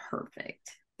is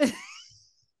perfect.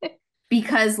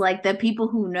 Because like the people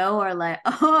who know are like,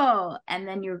 oh, and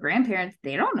then your grandparents,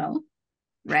 they don't know,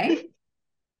 right?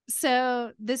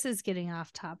 So this is getting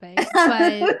off topic,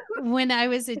 but when I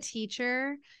was a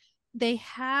teacher, they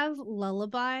have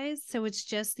lullabies. So it's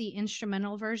just the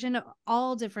instrumental version of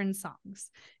all different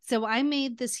songs. So I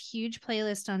made this huge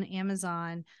playlist on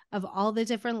Amazon of all the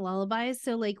different lullabies.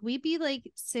 So like we'd be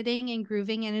like sitting and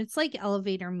grooving, and it's like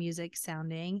elevator music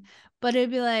sounding, but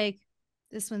it'd be like,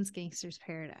 this one's Gangster's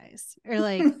Paradise, or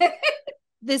like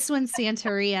this one's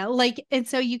Santeria. Like, and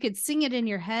so you could sing it in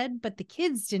your head, but the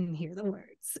kids didn't hear the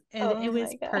words. And it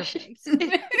was perfect.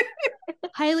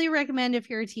 Highly recommend if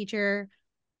you're a teacher,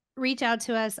 reach out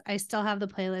to us. I still have the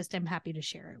playlist. I'm happy to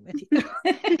share it with you.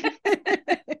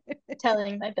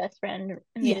 Telling my best friend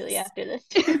immediately after this.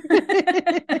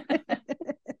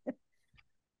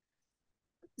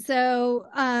 So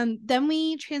then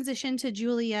we transition to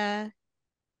Julia.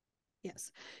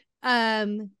 Yes.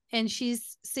 And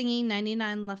she's singing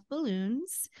 99 Left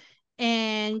Balloons.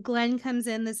 And Glenn comes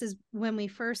in. This is when we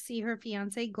first see her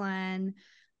fiance, Glenn.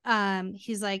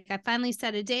 He's like, I finally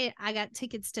set a date. I got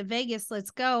tickets to Vegas.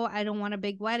 Let's go. I don't want a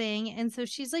big wedding. And so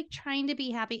she's like trying to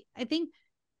be happy. I think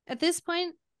at this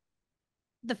point,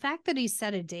 the fact that he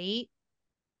set a date,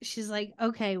 she's like,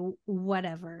 okay,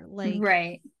 whatever. Like,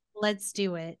 right. Let's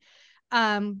do it.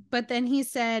 But then he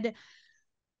said,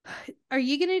 are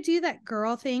you going to do that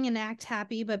girl thing and act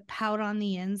happy, but pout on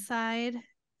the inside?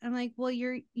 I'm like, well,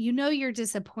 you're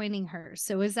disappointing her.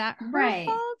 So is that her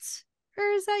fault or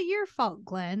is that your fault,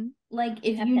 Glenn? Like,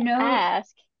 if you know,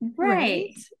 ask.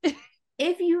 Right.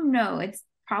 If you know, it's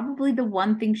probably the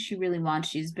one thing she really wants.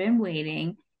 She's been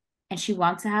waiting and she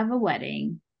wants to have a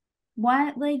wedding.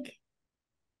 Why, like,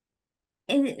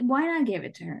 why not give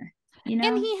it to her? You know?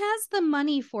 And he has the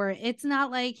money for it. It's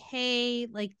not like, hey,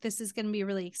 like, this is going to be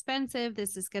really expensive.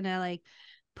 This is going to like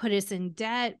put us in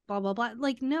debt, blah, blah, blah.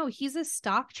 Like, no, he's a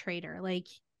stock trader. Like,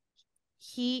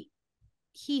 he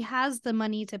has the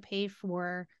money to pay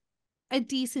for a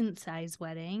decent sized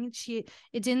wedding.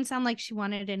 It didn't sound like she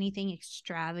wanted anything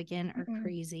extravagant or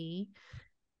crazy.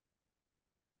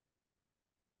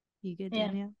 You good,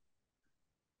 Danielle?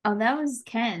 Oh, that was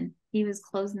Ken. He was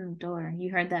closing the door.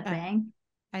 You heard that bang?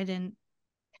 I didn't.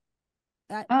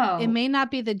 It may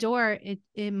not be the door.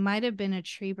 It might have been a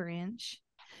tree branch.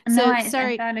 No, I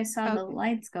thought I saw the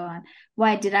lights go on.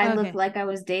 Why did I look like I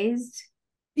was dazed?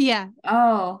 Yeah.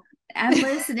 Oh, I'm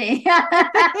listening.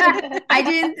 I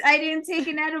didn't take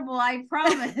an edible, I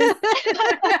promise.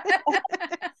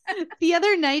 The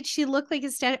other night she looked like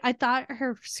a statue. I thought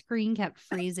her screen kept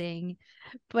freezing,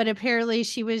 but apparently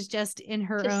she was just in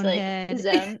her own head.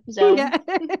 Zone. Yeah.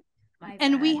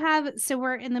 And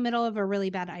we're in the middle of a really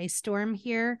bad ice storm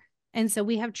here. And so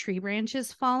we have tree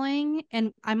branches falling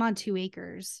and I'm on 2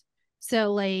 acres.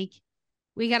 So like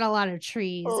we got a lot of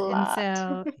trees. And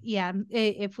so, yeah,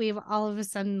 if we all of a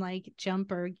sudden like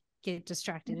jump or get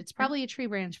distracted, it's probably a tree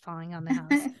branch falling on the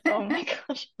house. Oh my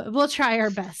gosh. But we'll try our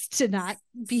best to not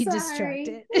be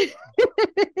distracted.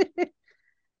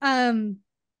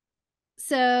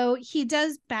 So he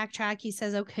does backtrack. He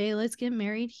says, okay, let's get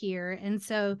married here. And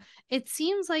so it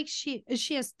seems like she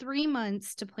has 3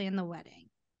 months to plan the wedding.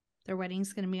 Their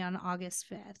wedding's going to be on August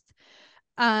 5th.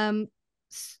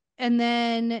 And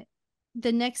then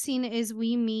the next scene is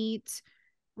we meet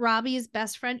Robbie's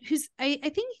best friend, who's, I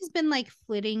think he's been like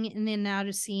flitting in and out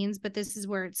of scenes, but this is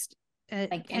where it's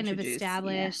like kind of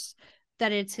established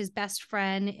that it's his best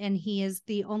friend and he is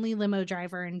the only limo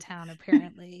driver in town,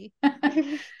 apparently.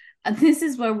 This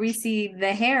is where we see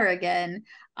the hair again.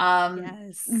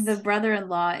 Yes. The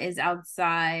brother-in-law is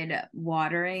outside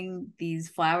watering these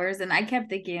flowers, and I kept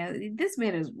thinking, this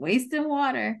man is wasting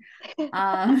water.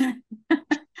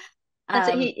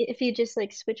 If he just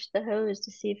like switched the hose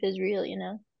to see if it's real, you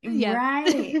know? Yeah.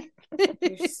 Right.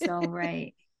 You're so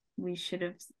right. We should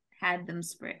have had them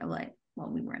spray, like, well,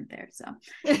 we weren't there, so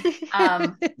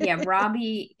yeah,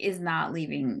 Robbie is not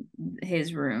leaving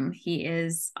his room. He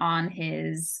is on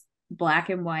his black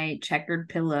and white checkered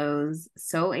pillows,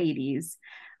 so 80s,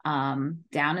 down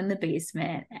in the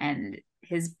basement, and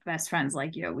his best friend's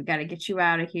like, yo, we got to get you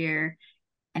out of here.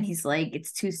 And he's like,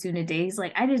 it's too soon a day. He's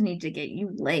like, I just need to get you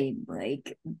laid.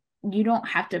 Like, you don't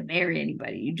have to marry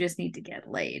anybody, you just need to get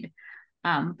laid.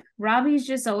 Robbie's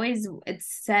just always,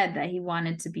 it's said that he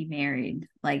wanted to be married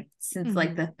like since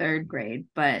like the 3rd grade,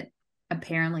 but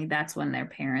apparently that's when their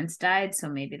parents died, so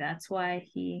maybe that's why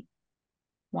he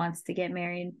wants to get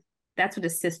married. That's what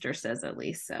his sister says, at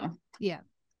least. So yeah,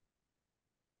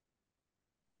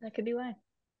 that could be why.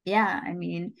 Yeah, I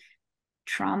mean,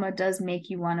 trauma does make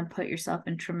you want to put yourself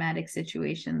in traumatic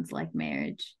situations like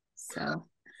marriage, so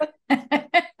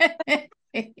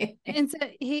and so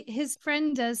his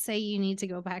friend does say you need to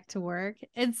go back to work.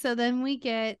 And so then we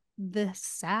get the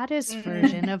saddest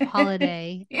version of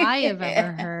Holiday I have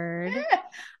ever heard.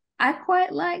 I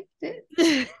quite liked it.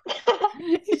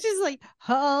 He's just like,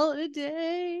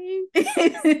 holiday,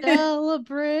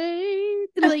 celebrate.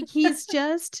 Like, he's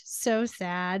just so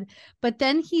sad. But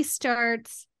then he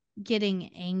starts getting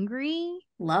angry.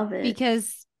 Love it.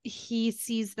 Because he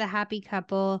sees the happy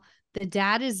couple. The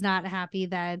dad is not happy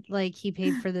that like he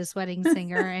paid for this wedding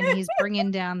singer and he's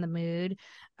bringing down the mood.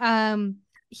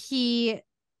 He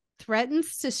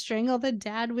threatens to strangle the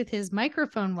dad with his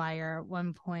microphone wire at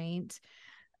one point,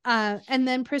 and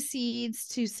then proceeds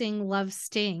to sing Love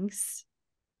Stinks.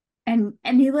 And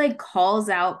he like calls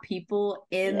out people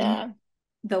in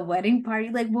the wedding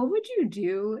party. Like, what would you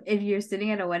do if you're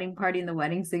sitting at a wedding party and the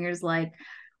wedding singer's like,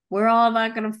 we're all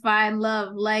not gonna find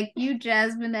love like you,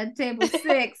 Jasmine, at table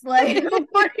 6. Like, what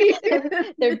are you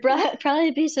doing? There'd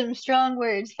probably be some strong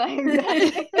words fired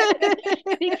back.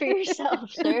 Speak for yourself,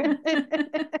 sir.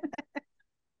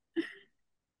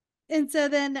 And so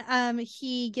then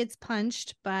he gets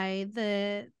punched by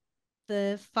the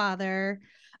father.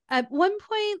 At one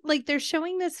point, like they're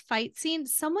showing this fight scene,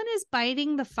 someone is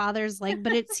biting the father's leg,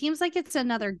 but it seems like it's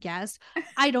another guest.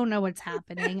 I don't know what's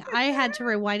happening. I had to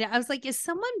rewind it. I was like, is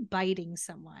someone biting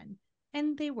someone?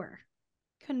 And they were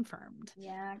confirmed.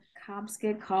 Yeah, cops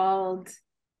get called.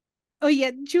 Oh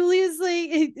yeah, Julia's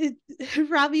like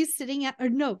Robbie's sitting at, or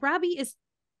no, Robbie is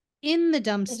in the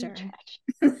dumpster.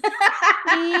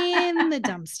 In the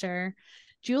dumpster.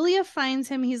 Julia finds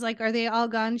him. He's like, are they all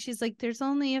gone? She's like, there's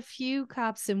only a few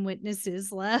cops and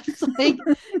witnesses left. Like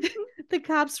the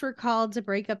cops were called to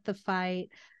break up the fight.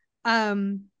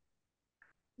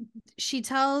 She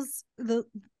tells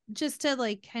just to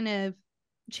like kind of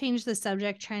change the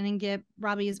subject, trying to get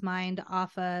Robbie's mind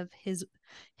off of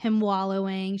him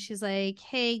wallowing. She's like,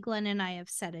 hey, Glenn and I have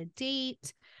set a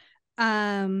date.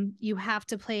 You have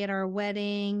to play at our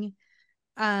wedding.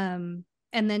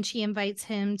 And then she invites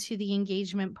him to the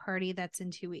engagement party that's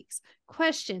in 2 weeks.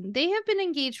 Question, they have been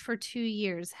engaged for 2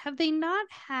 years. Have they not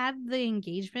had the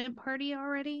engagement party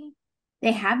already?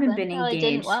 They haven't Glenn been probably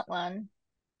engaged. didn't want one.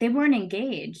 They weren't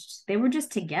engaged. They were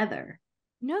just together.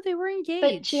 No, they were engaged.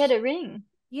 But she had a ring.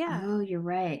 Yeah. Oh, you're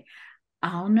right.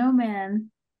 I don't know,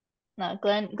 man. No,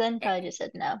 Glenn probably just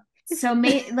said no. So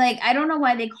like I don't know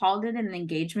why they called it an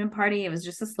engagement party. It was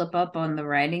just a slip up on the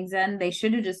writing's end. They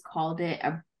should have just called it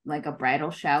a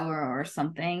bridal shower or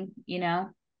something, you know,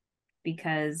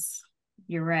 because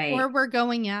you're right. Or we're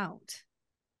going out.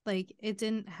 Like it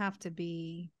didn't have to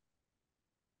be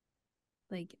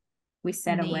like we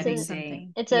set a named wedding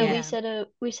something. date. It's a Yeah.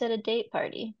 we set a date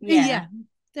party. Yeah.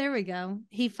 There we go.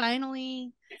 He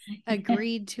finally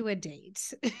agreed to a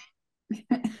date.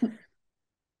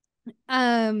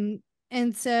 And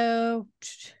so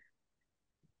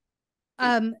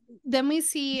then we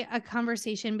see a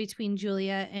conversation between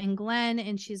Julia and Glenn,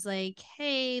 and she's like,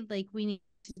 hey, like we need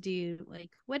to do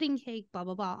like wedding cake, blah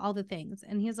blah blah, all the things.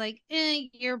 And he's like,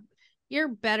 you're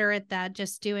better at that,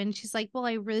 just do it. And she's like, well,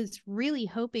 I was really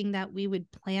hoping that we would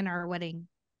plan our wedding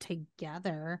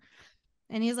together.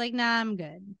 And he's like, nah, I'm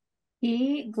good.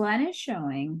 Glenn is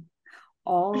showing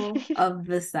all of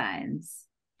the signs.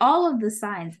 All of the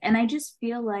signs. And I just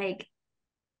feel like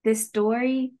this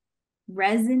story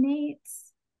resonates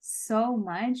so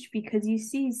much because you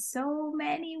see so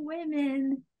many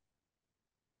women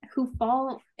who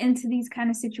fall into these kind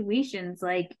of situations.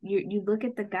 Like you look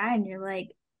at the guy and you're like,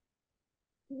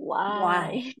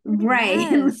 why? Right.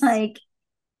 Yes. Like,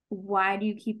 why do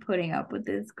you keep putting up with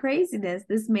this craziness?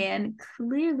 This man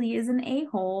clearly is an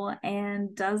a-hole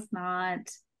and does not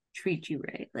treat you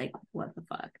right. Like, what the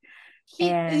fuck?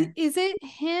 Is it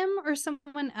him or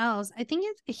someone else? I think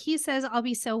he says, I'll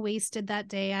be so wasted that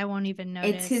day I won't even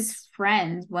notice. It's his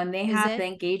friend when they have the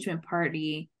engagement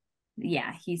party.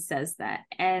 Yeah, he says that.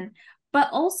 But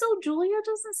also Julia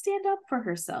doesn't stand up for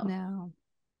herself. No.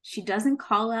 She doesn't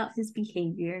call out his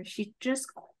behavior. She's just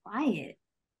quiet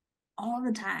all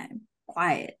the time.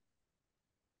 Quiet.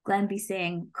 Glenn be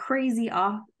saying crazy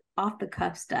off the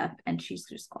cuff stuff and she's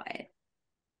just quiet.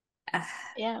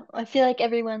 Yeah, I feel like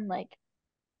everyone like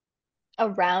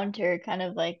around her kind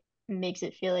of like makes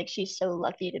it feel like she's so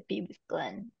lucky to be with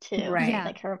Glenn too. Right. Yeah.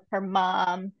 Like her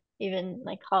mom, even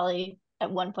like Holly at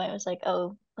one point was like,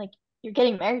 oh, like you're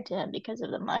getting married to him because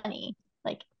of the money.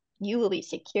 Like you will be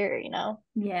secure, you know?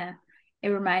 Yeah. It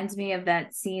reminds me of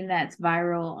that scene that's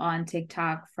viral on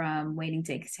TikTok from Waiting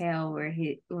to Exhale where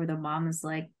the mom is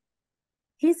like,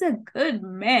 he's a good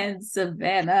man,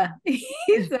 Savannah.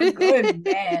 He's a good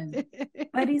man.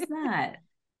 But he's not.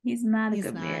 He's not a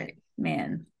good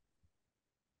man.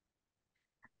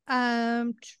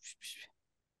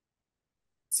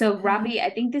 So Robbie,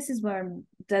 I think this is where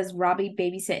does Robbie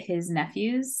babysit his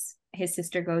nephews? His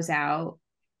sister goes out.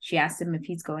 She asks him if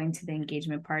he's going to the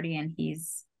engagement party and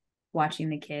he's watching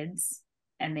the kids.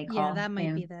 And they call that might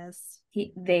him. be this.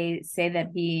 They say that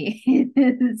he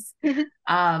is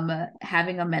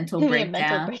having a mental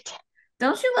breakdown.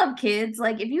 Don't you love kids?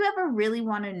 Like, if you ever really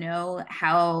want to know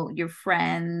how your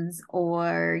friends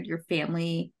or your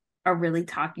family are really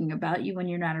talking about you when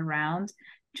you're not around,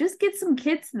 just get some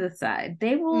kids to the side.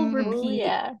 They will repeat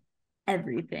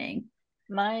everything.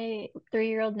 My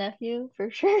 3-year-old nephew, for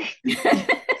sure.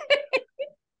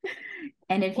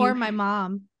 And if or my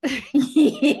mom.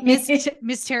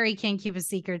 Miss Terry can't keep a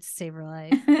secret to save her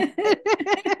life.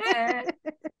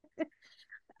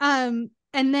 And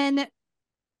then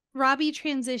Robbie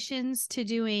transitions to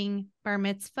doing bar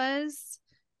mitzvahs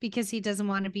because he doesn't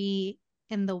want to be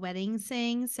in the wedding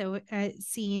scene. So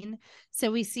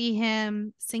we see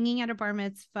him singing at a bar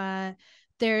mitzvah.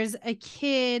 There's a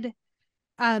kid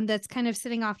that's kind of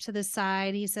sitting off to the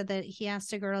side. He said that he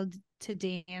asked a girl to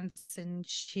dance and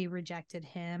she rejected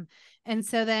him. And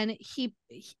so then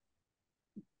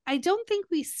I don't think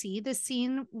we see the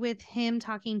scene with him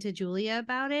talking to Julia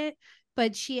about it,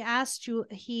 but he asks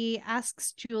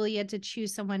Julia to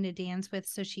choose someone to dance with.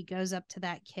 So she goes up to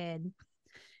that kid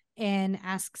and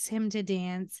asks him to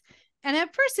dance. And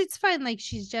at first it's fine. Like,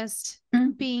 she's just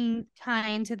being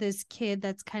kind to this kid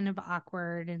that's kind of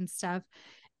awkward and stuff.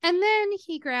 And then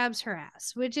he grabs her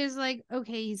ass, which is like,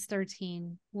 okay, he's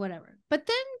 13, whatever. But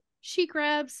then she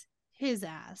grabs his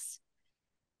ass.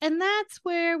 And that's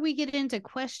where we get into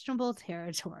questionable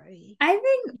territory. I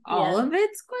think all of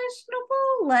it's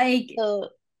questionable.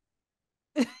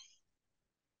 Like,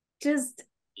 just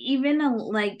even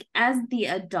like as the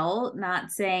adult,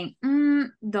 not saying,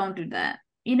 don't do that.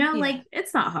 Like,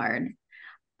 it's not hard.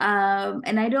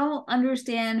 And I don't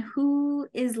understand who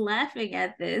is laughing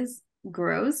at this.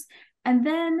 Gross. And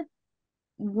then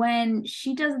when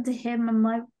she does it to him, I'm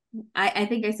like, I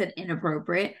think I said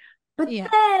inappropriate. But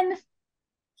then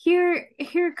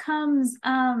here comes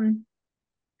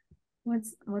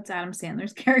what's Adam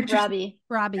Sandler's character? Robbie.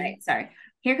 Right, sorry.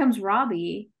 Here comes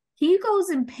Robbie. He goes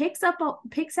and picks out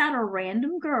a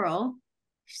random girl.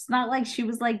 It's not like she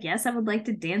was like, yes, I would like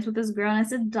to dance with this girl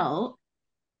as an adult.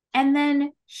 And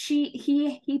then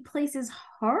he places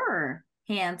her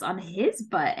hands on his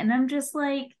butt, and I'm just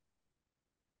like,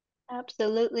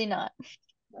 absolutely not.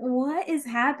 What is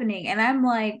happening? And I'm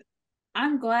like,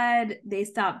 I'm glad they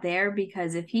stopped there,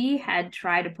 because if he had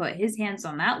tried to put his hands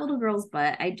on that little girl's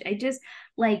butt, I just,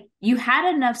 like, you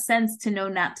had enough sense to know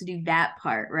not to do that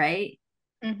part, right?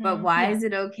 Mm-hmm. But why is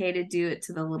it okay to do it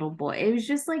to the little boy? It was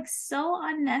just like so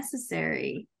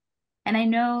unnecessary. And I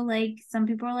know, like, some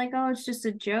people are like, oh, it's just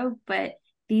a joke, but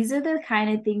these are the kind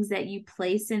of things that you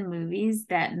place in movies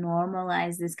that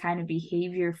normalize this kind of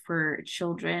behavior for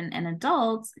children and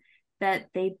adults, that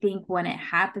they think when it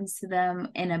happens to them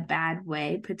in a bad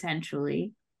way,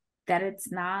 potentially, that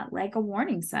it's not like a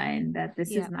warning sign that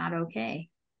this is not okay.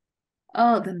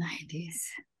 Oh, the 90s.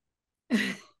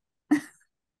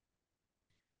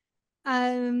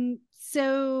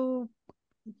 So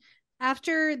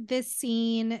after this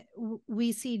scene,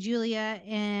 we see Julia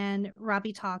and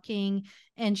Robbie talking,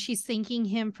 and she's thanking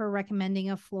him for recommending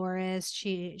a florist.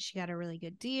 She got a really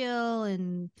good deal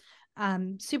and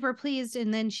super pleased.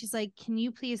 And then she's like, can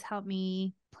you please help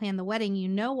me plan the wedding? You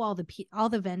know, all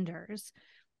the vendors,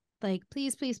 like,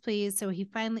 please. So he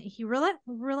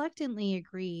reluctantly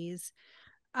agrees.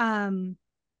 Don't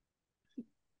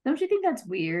you think that's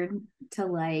weird to,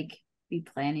 like, be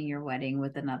planning your wedding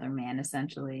with another man,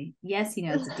 essentially? Yes, he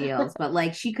knows the deals, but,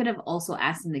 like, she could have also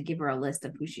asked him to give her a list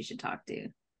of who she should talk to.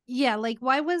 Yeah, like,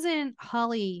 why wasn't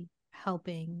Holly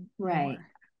helping? Right. More?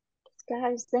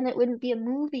 Guys, then it wouldn't be a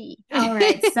movie. All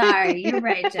right, sorry. You're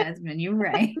right, Jasmine. You're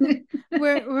right.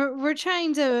 we're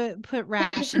trying to put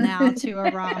rationale to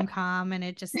a rom-com, and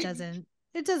it just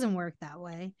doesn't work that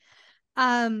way.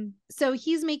 So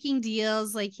he's making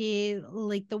deals, like,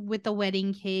 with the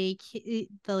wedding cake,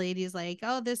 the lady's like,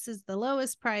 oh, this is the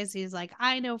lowest price. He's like,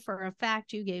 I know for a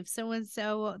fact you gave so and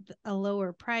so a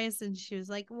lower price, and she was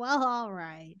like, well, all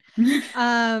right.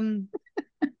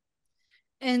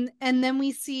 And then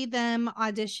we see them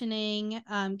auditioning,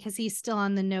 because he's still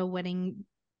on the no wedding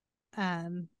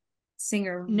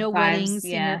singer no vibes, wedding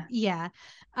singer. Yeah.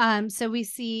 So we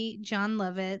see Jon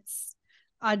Lovitz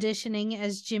auditioning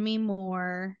as Jimmy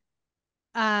Moore.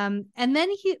 And then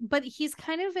he's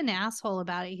kind of an asshole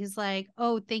about it. He's like,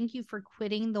 oh, thank you for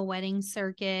quitting the wedding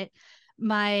circuit.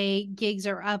 My gigs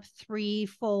are up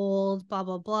threefold, blah,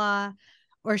 blah, blah.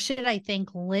 Or should I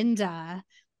thank Linda?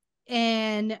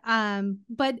 And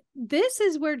but this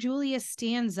is where Julia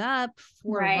stands up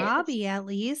for Robbie, at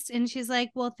least, and she's like,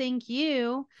 well, thank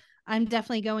you, I'm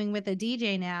definitely going with a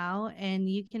DJ now, and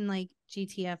you can, like,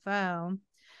 GTFO.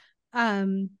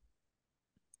 And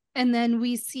then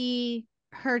we see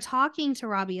her talking to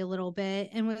Robbie a little bit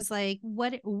and was like,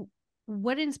 what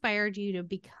inspired you to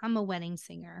become a wedding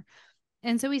singer?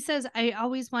 And so he says, I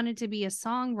always wanted to be a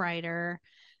songwriter,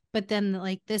 but then,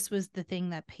 like, this was the thing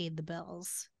that paid the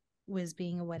bills, was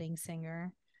being a wedding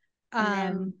singer.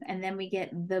 And then we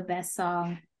get the best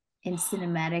song in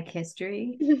cinematic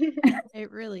history. It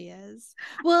really is.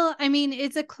 Well, I mean,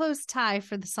 it's a close tie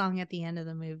for the song at the end of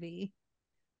the movie.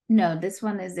 No, this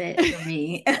one is it for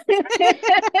me.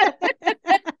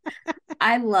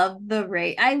 I love the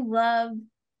rage. I love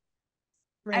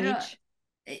rage.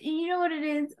 You know what it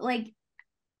is? Like,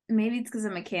 maybe it's because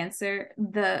I'm a Cancer.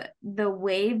 The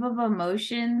wave of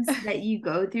emotions that you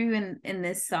go through in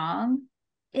this song,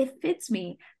 it fits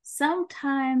me.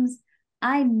 Sometimes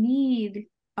I need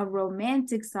a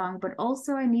romantic song, but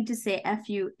also I need to say F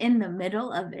you in the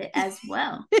middle of it as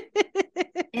well.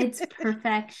 It's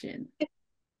perfection.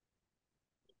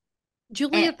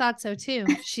 Julia thought so too.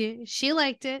 She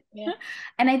liked it. Yeah.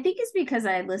 And I think it's because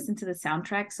I listened to the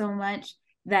soundtrack so much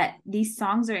that these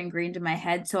songs are ingrained in my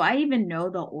head. So I even know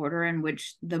the order in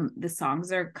which the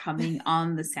songs are coming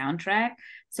on the soundtrack.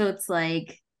 So it's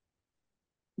like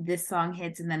this song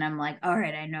hits and then I'm like, all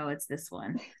right, I know it's this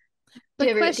one. Do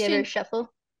you ever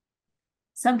shuffle?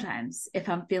 Sometimes if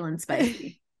I'm feeling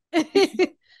spicy.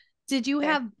 Did you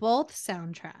have both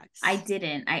soundtracks? I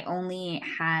didn't. I only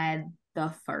had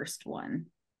the first one,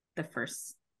 the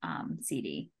first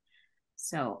CD.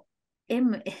 So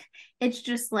it's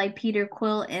just like Peter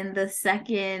Quill in the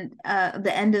second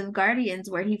the end of Guardians,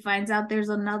 where he finds out there's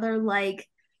another, like,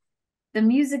 the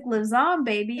music lives on,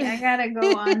 baby. I gotta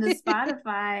go on to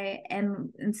Spotify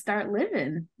and start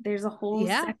living. There's a whole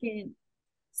second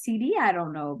CD I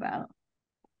don't know about.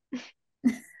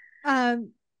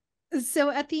 So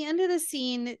at the end of the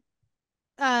scene,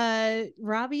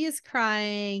 Robbie is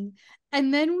crying,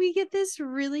 and then we get this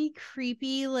really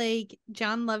creepy, like,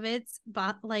 John Lovitz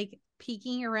like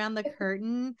peeking around the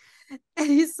curtain, and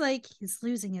he's like, he's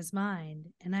losing his mind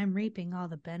and I'm reaping all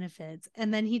the benefits,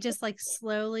 and then he just like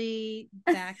slowly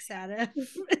backs out of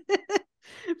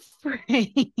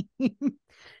frame.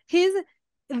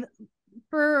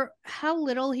 For how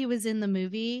little he was in the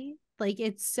movie, like,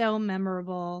 it's so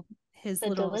memorable. His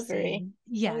little delivery. scene.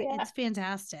 Yeah, it's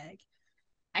fantastic.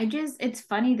 It's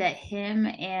funny that him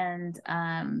and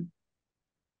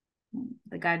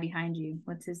the guy behind you,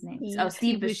 what's his name?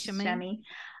 Steve Buscemi,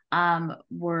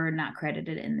 were not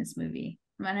credited in this movie.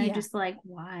 And I'm just like,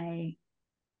 why?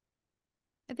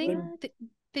 I think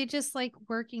they just like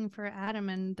working for Adam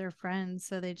and their friends,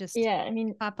 so they just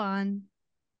hop on.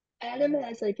 Adam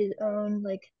has like his own,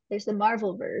 like, there's the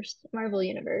Marvel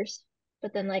universe,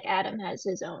 but then like Adam has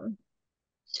his own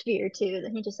sphere too.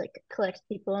 Then he just like collects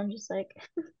people and just like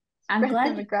I'm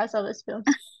glad across all this film.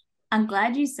 I'm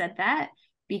glad you said that,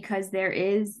 because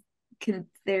there's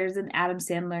an Adam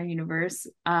Sandler universe,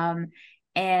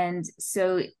 and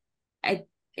so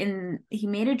he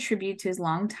made a tribute to his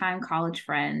longtime college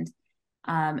friend,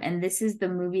 and this is the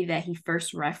movie that he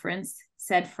first referenced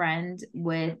said friend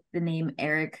with the name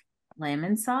Eric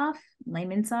Lamonsoff,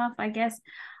 I guess,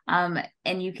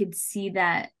 and you could see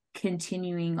that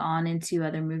continuing on into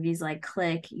other movies like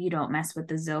Click, You Don't Mess with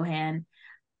the Zohan,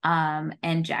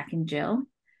 and Jack and Jill.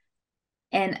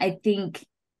 And I think,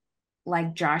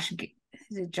 like, Josh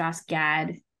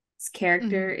Gad's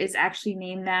character is actually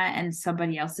named that, and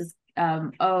somebody else's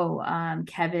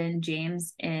Kevin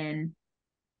James in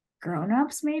Grown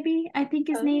Ups, maybe, I think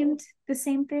is named the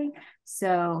same thing.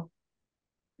 So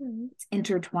it's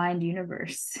intertwined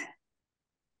universe.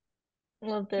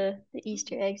 Love the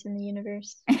Easter eggs in the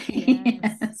universe.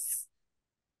 Yes.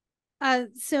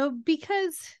 So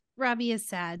because Robbie is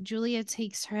sad, Julia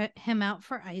takes him out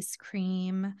for ice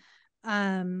cream.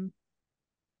 And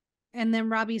then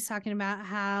Robbie's talking about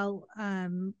how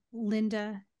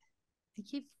Linda, I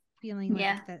keep feeling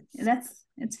like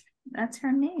that's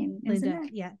her name, Linda. isn't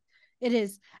it? Yeah, it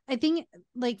is. I think,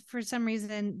 like, for some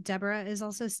reason Deborah is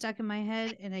also stuck in my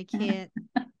head and I can't.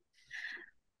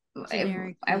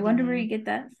 I wonder where you get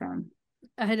that from.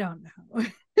 I don't know.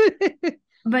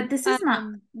 But this is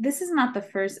not the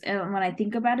first, when I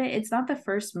think about it, it's not the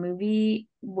first movie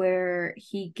where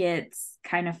he gets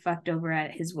kind of fucked over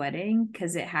at his wedding,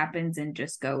 because it happens in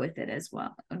Just Go With It as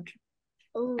well.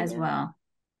 Well.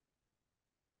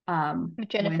 With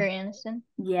Jennifer Aniston.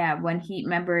 Yeah, when he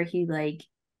like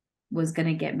was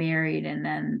gonna get married, and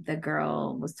then the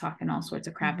girl was talking all sorts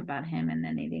of crap about him, and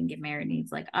then they didn't get married, and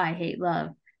he's like, I hate love.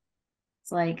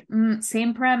 It's like,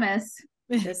 same premise,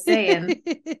 just saying.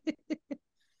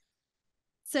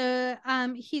 So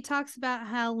he talks about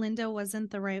how Linda wasn't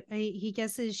the right, he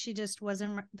guesses she just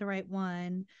wasn't the right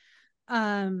one.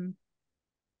 And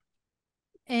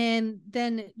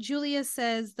then Julia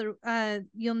says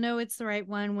you'll know it's the right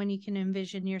one when you can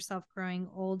envision yourself growing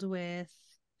old with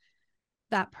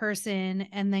that person.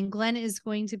 And then Glenn is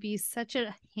going to be such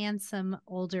a handsome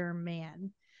older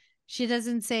man. She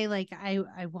doesn't say, like,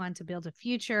 I want to build a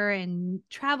future and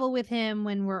travel with him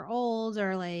when we're old,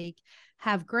 or like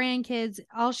have grandkids.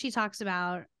 All she talks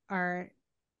about are,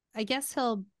 I guess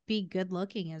he'll be good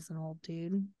looking as an old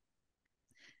dude.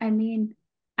 I mean,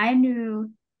 I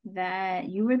knew that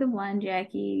you were the one,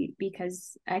 Jackie,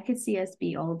 because I could see us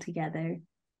be old together.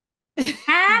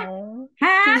 Huh?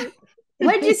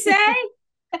 What'd you say?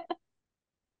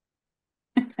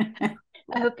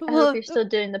 I hope you're still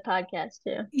doing the podcast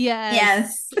too.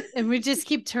 Yes. And we just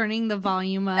keep turning the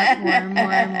volume up more and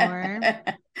more and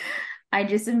more. I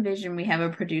just envision we have a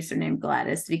producer named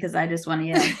Gladys because I just want to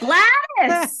yell,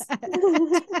 Gladys, turn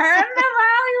the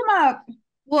volume up.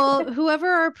 Well, whoever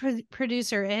our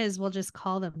producer is, we'll just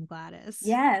call them Gladys.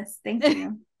 Yes, thank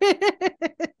you.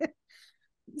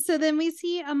 So then we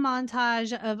see a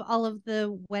montage of all of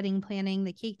the wedding planning,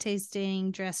 the cake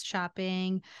tasting, dress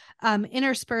shopping,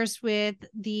 interspersed with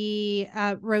the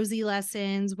Rosie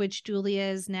lessons, which Julia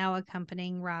is now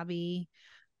accompanying Robbie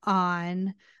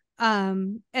on.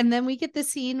 And then we get the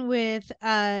scene with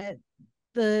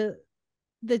the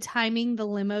timing, the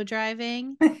limo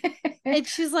driving. And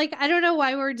she's like, I don't know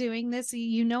why we're doing this.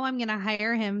 You know, I'm going to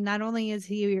hire him. Not only is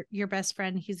he your best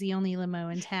friend, he's the only limo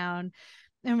in town.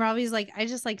 And Robbie's like, I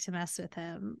just like to mess with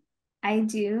him. I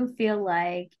do feel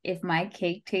like if my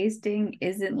cake tasting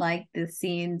isn't like the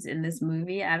scenes in this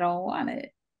movie, I don't want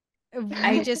it.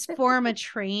 We just form a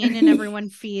train and everyone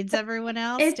feeds everyone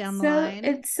else down the line.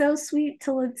 It's so sweet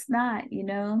till it's not, you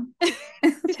know?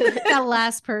 That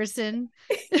last person.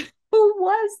 Who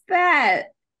was that?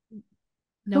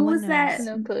 No Who one was knows. that?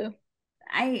 No clue.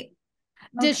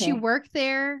 Did she work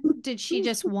there? Did she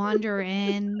just wander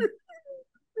in?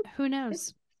 Who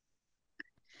knows?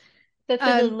 But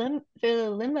for the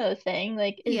limo thing,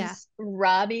 like, is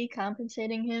Robbie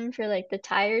compensating him for like the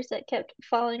tires that kept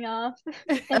falling off?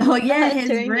 Oh yeah,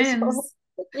 his rims.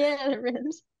 Yeah, the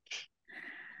rims.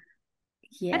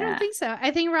 Yeah. I don't think so. I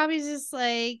think Robbie's just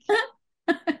like,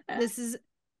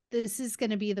 this is going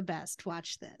to be the best.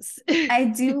 Watch this. I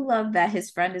do love that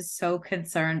his friend is so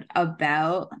concerned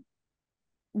about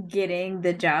getting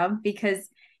the job because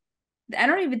I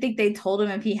don't even think they told him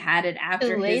if he had it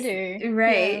after later.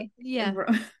 Right. Yeah.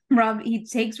 He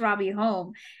takes Robbie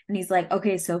home and he's like,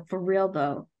 okay, so for real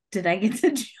though, did I get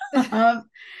the job?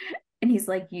 And he's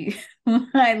like,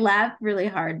 I laughed really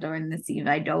hard during the scene.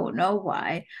 I don't know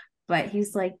why, but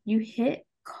he's like, you hit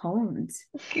cones,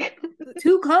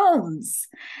 2 cones.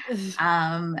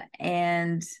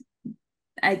 And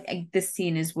I this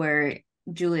scene is where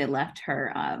Julia left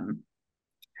her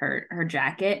her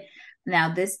jacket.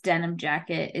 Now this denim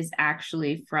jacket is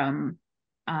actually from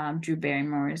Drew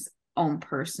Barrymore's own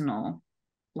personal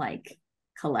like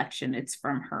collection. It's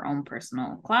from her own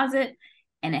personal closet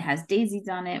and it has daisies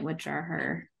on it, which are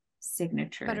her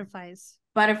signature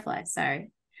butterflies, sorry.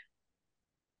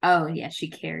 Oh yeah, she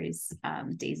carries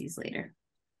daisies later.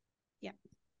 Yeah.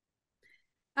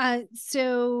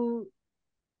 So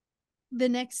the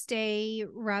next day,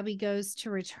 Robbie goes to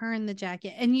return the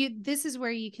jacket, and this is where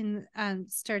you can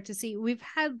start to see we've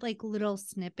had like little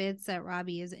snippets that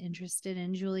Robbie is interested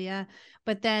in Julia,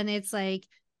 but then it's like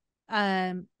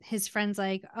his friend's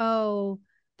like, oh,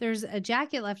 there's a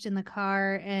jacket left in the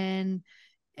car, and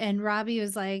Robbie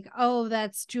was like, oh,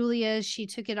 that's Julia. She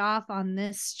took it off on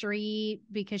this street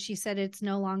because she said it's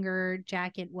no longer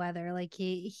jacket weather. Like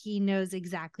he knows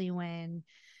exactly when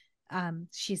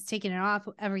she's taken it off,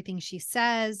 everything she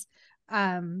says.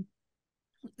 So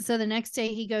the next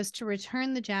day he goes to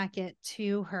return the jacket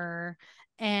to her,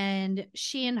 and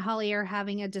she and Holly are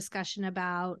having a discussion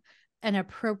about an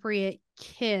appropriate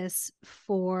kiss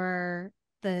for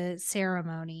the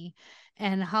ceremony.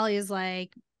 And Holly is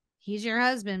like, he's your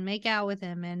husband, make out with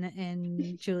him.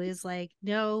 And Julia's like,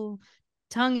 no,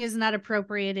 tongue is not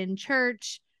appropriate in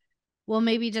church. Well,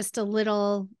 maybe just a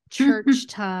little church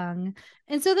tongue.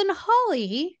 And so then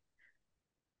Holly,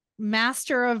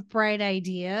 master of bright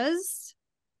ideas,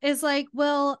 is like,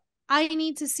 well, I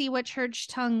need to see what church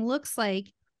tongue looks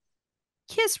like.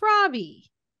 Kiss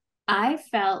Robbie. I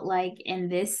felt like in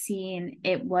this scene,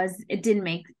 it didn't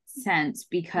make sense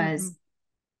because,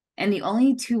 and the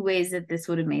only 2 ways that this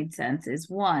would have made sense is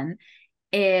 1,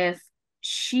 if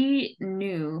she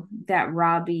knew that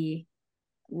Robbie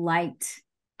liked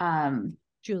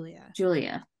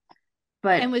Julia,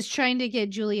 but and was trying to get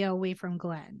Julia away from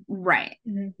Glenn. Right.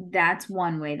 That's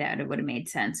one way that it would have made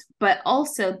sense. But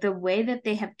also the way that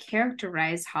they have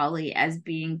characterized Holly as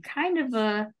being kind of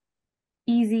a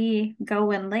easy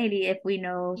going lady, if we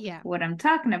know what I'm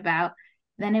talking about,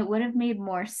 then it would have made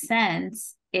more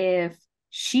sense if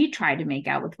she tried to make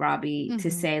out with Robbie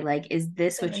to say, like, is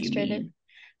this what you mean?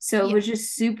 So it was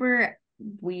just super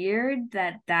weird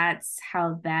that that's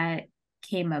how that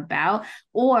came about.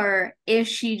 Or if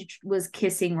she was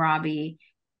kissing Robbie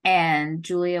and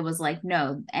Julia was like,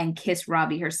 no, and kissed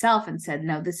Robbie herself and said,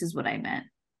 no, this is what I meant.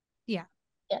 Yeah.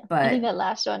 But I think that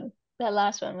last one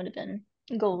would have been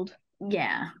gold.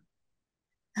 Yeah.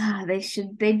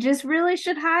 They just really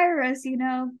should hire us, you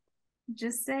know.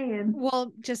 Just saying.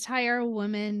 Well, just hire a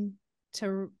woman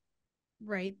to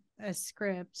write a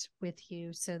script with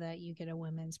you so that you get a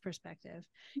woman's perspective.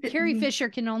 Carrie Fisher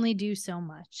can only do so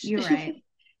much. You're right.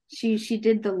 She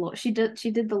did the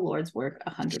Lord's work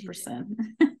 100%.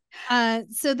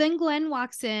 So then Glenn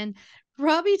walks in.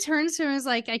 Robbie turns to him and is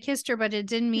like, I kissed her, but it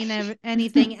didn't mean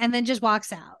anything, and then just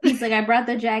walks out. He's like, I brought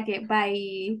the jacket,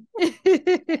 bye.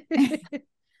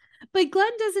 But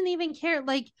Glenn doesn't even care.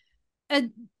 Like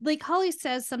Holly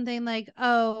says something like,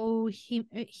 oh, he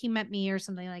met me or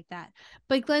something like that.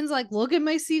 But Glenn's like, look at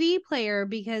my CD player,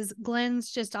 because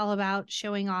Glenn's just all about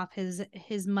showing off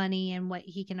his money and what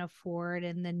he can afford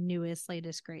and the newest,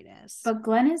 latest, greatest. But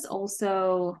Glenn is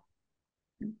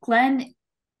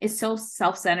so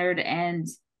self-centered, and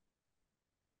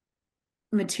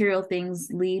material things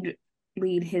lead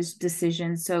his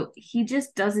decisions. So he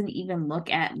just doesn't even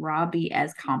look at Robbie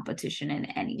as competition in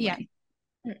any way.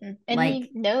 Mm-mm. And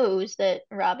he knows that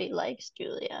Robbie likes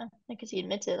Julia because he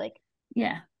admits it a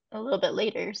little bit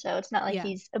later. So it's not like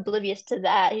he's oblivious to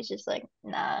that. He's just like,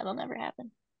 nah, it'll never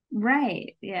happen.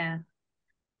 Right. Yeah.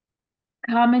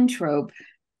 Common trope.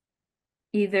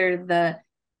 Either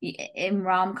in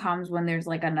rom-coms, when there's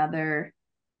like another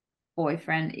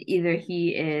boyfriend, either he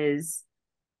is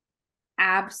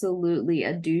absolutely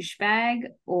a douchebag,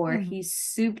 or he's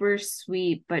super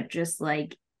sweet but just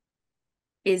like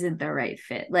isn't the right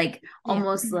fit, like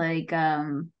almost like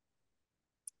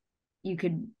you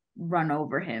could run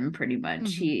over him pretty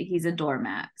much. He's a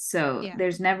doormat, so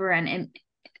there's never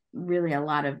really a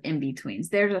lot of in-betweens.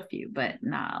 There's a few, but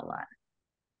not a lot.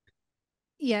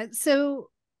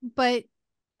 So but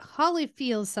Holly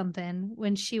feels something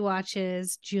when she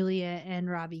watches Julia and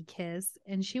Robbie kiss,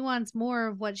 and she wants more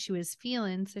of what she was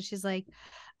feeling. So she's like,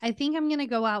 I think I'm gonna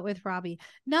go out with Robbie.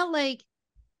 Not like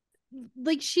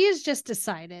she has just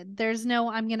decided. There's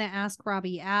no, I'm gonna ask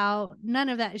Robbie out. None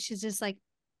of that. She's just like,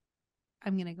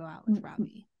 I'm gonna go out with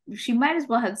Robbie. She might as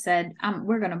well have said,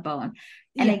 we're gonna bone.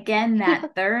 And again,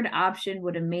 that third option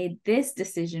would have made this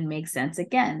decision make sense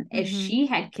again. If she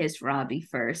had kissed Robbie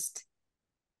first,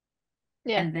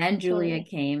 and then Julia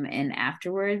came in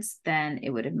afterwards, then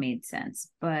it would have made sense.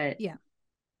 But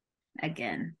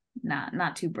again,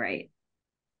 not too bright.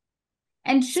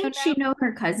 And shouldn't she know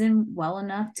her cousin well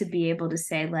enough to be able to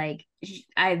say, like,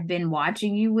 I've been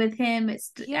watching you with him. I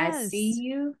see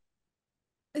you.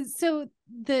 So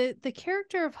the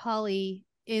character of Holly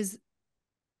is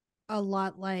a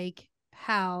lot like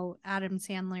how Adam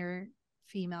Sandler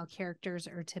female characters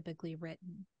are typically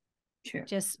written. True.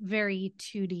 Just very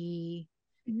 2D,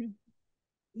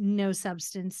 no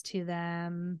substance to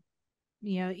them.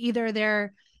 Either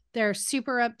they're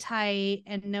super uptight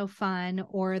and no fun,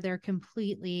 or they're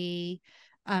completely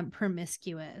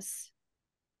promiscuous.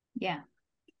 Yeah.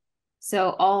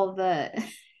 So all the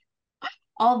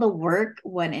work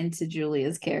went into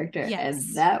Julia's character, and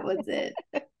that was it.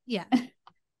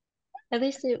 At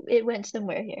least it went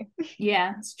somewhere here.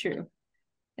 Yeah, it's true.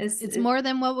 It's more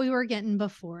than what we were getting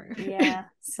before. Yeah,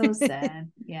 so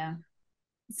sad. Yeah.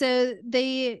 So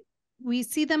we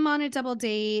see them on a double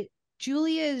date.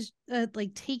 Julia is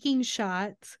like taking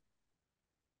shots.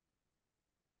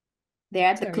 They're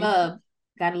at the club.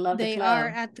 Gotta love the club. They are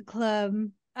at the club.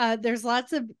 There's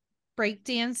lots of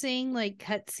breakdancing, like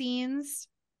cut scenes.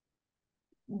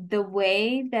 The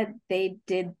way that they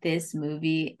did this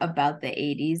movie about the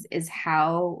 80s is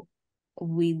how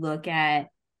we look at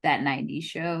that 90s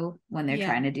show when they're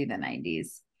trying to do the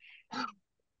 90s.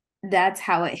 That's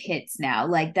how it hits now.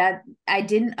 Like that, I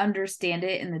didn't understand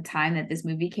it in the time that this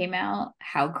movie came out,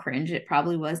 how cringe it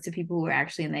probably was to people who were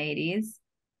actually in the 80s.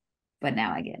 But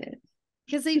now I get it.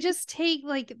 Because they just take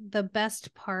like the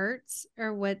best parts,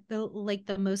 or what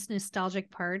the most nostalgic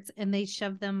parts, and they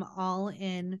shove them all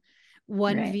in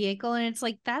one vehicle, and it's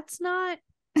like, that's not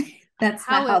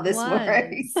how this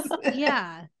works.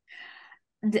 Yeah.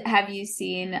 Have you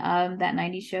seen that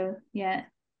 90s show yet?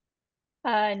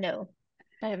 No,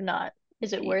 I have not.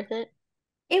 Is it worth it?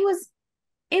 It was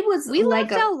we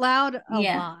laughed out loud a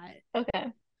lot. Okay.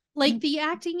 Like, the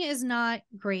acting is not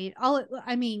great.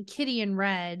 Kitty and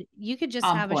Red, you could just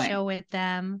have a show with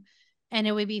them and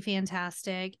it would be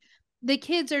fantastic. The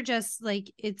kids are just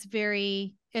like, it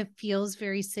feels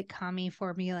very sitcom-y,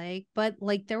 formulaic, but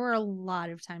like there were a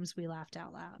lot of times we laughed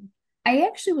out loud. I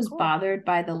actually was bothered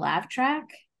by the laugh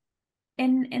track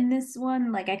in this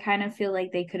one. Like, I kind of feel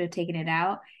like they could have taken it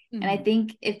out. And I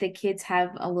think if the kids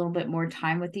have a little bit more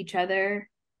time with each other,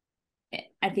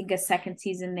 I think a second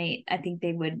season, I think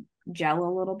they would gel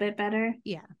a little bit better.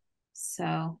 Yeah.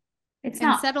 So it's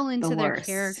not settle into their worst.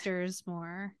 Characters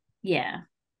more. Yeah.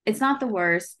 It's not the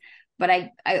worst, but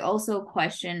I also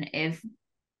question if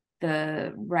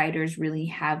the writers really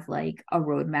have like a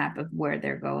roadmap of where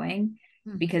they're going,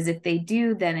 because if they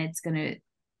do, then it's going to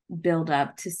build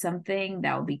up to something,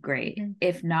 that would be great.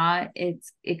 If not,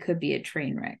 it could be a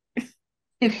train wreck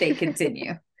if they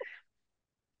continue.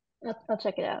 I'll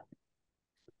check it out.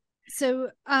 So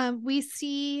we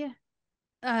see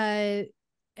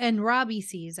and Robbie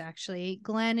sees, actually,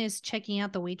 Glenn is checking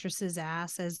out the waitress's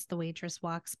ass as the waitress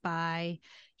walks by.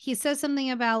 He says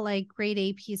something about like grade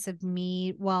A piece of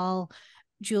meat while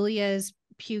Julia is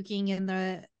puking in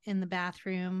the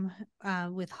bathroom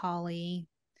with Holly.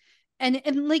 And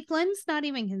like Glenn's not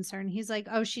even concerned. He's like,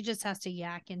 oh, she just has to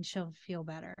yak and she'll feel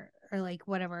better, or like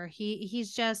whatever. He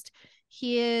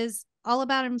is all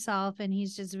about himself, and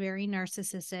he's just very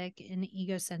narcissistic and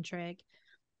egocentric.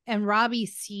 And Robbie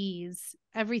sees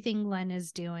everything Glenn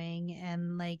is doing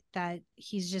and like that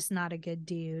he's just not a good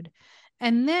dude.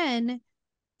 And then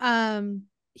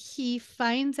he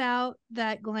finds out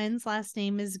that Glenn's last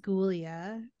name is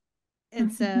Gulia.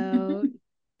 And so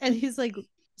and he's like,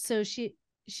 so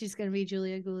she's gonna be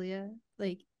Julia Gulia.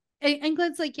 Like, and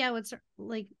Glenn's like, yeah, what's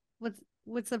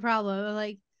the problem? I'm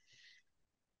like,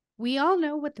 we all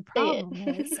know what the problem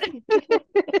is.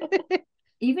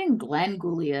 Even Glenn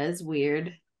Gulia is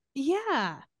weird.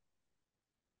 Yeah.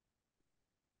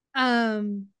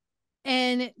 And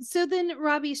so then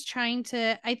Robbie's trying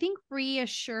to, I think,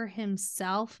 reassure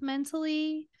himself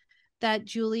mentally that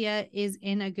Julia is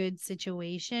in a good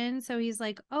situation. So he's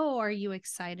like, oh, are you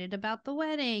excited about the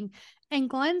wedding? And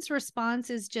Glenn's response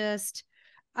is just,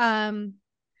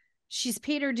 she's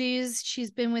paid her dues.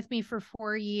 She's been with me for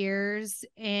 4 years,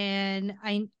 and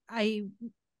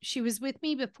she was with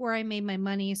me before I made my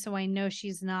money, so I know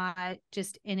she's not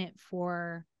just in it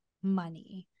for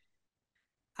money.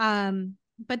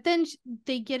 But then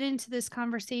they get into this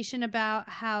conversation about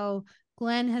how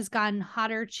Glenn has gotten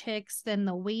hotter chicks than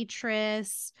the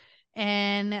waitress,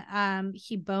 and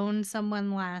he boned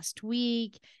someone last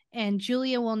week, and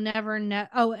Julia will never know.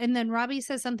 Oh, and then Robbie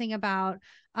says something about,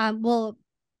 well,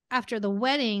 after the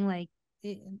wedding, like,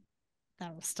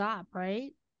 that'll stop,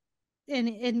 right?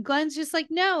 And Glenn's just like,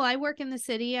 no, I work in the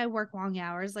city. I work long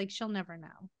hours. Like, she'll never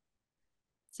know.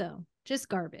 So just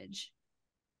garbage.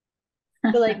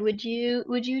 But like, would you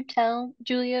tell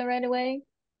Julia right away?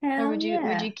 Hell Or would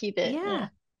yeah. you keep it? Yeah.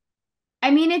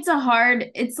 I mean, it's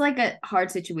like a hard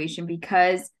situation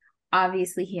because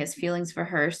obviously he has feelings for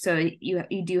her. So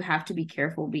you do have to be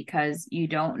careful because you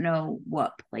don't know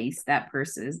what place that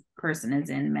person is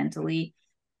in mentally.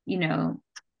 You know,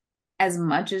 as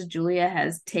much as Julia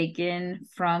has taken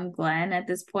from Glenn at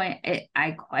this point,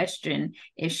 I question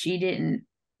if she didn't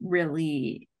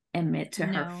really admit to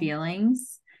her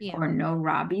feelings or know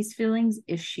Robbie's feelings,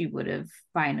 if she would have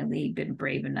finally been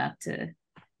brave enough to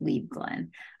leave Glenn.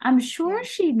 I'm sure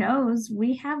she knows.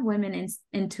 We have women in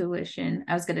intuition.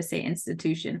 I was going to say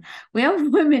institution. We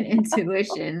have women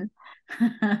intuition.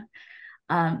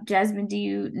 Jasmine, do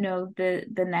you know the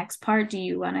next part? Do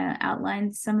you want to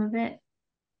outline some of it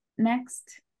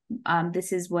next?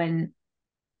 This is when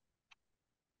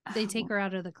they take her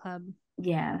out of the club.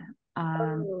 Yeah.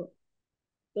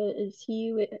 But is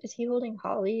he holding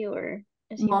Holly, or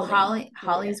is he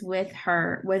Holly's with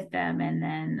them, and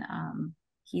then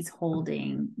he's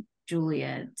holding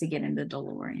Julia to get in the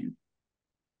DeLorean.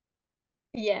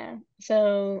 Yeah.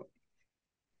 So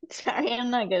sorry,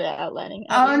 I'm not good at outlining.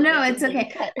 Oh no, it's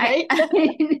okay. Cut, right?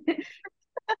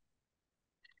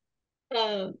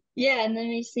 Yeah, and then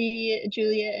we see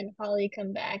Julia and Holly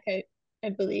come back, I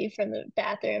believe, from the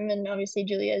bathroom, and obviously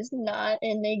Julia is not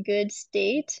in a good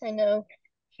state. I know,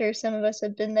 sure, some of us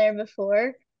have been there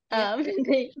before.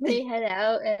 They head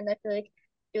out, and I feel like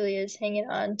Julia's hanging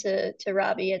on to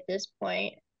Robbie at this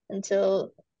point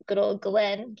until good old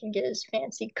Glenn can get his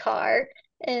fancy car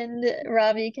and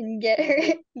Robbie can get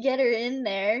her in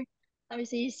there.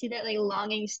 Obviously, you see that like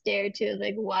longing stare too,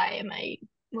 like why am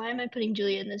I putting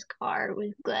Julia in this car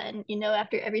with Glenn? You know,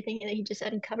 after everything that he just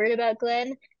uncovered about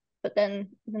Glenn, but then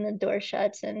the door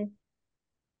shuts, and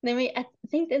then I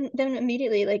think then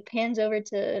immediately like pans over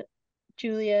to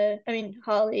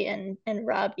Holly and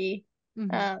Robbie,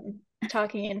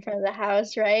 talking in front of the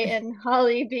house, right? And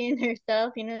Holly being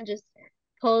herself, you know, just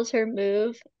pulls her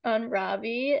move on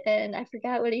Robbie, and I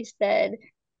forgot what he said,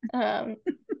 but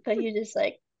he just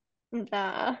like,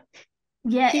 nah.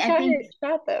 Yeah, he got her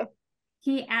shot though.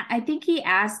 I think he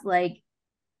asked, like,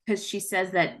 because she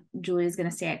says that Julia's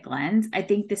gonna stay at Glenn's. I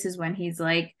think this is when he's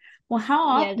like, well, how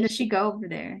often does she go over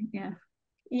there?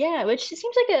 Yeah, which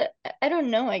seems like I don't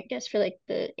know, I guess for like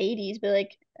the 80s, but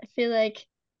like I feel like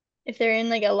if they're in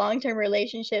like a long-term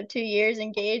relationship, 2 years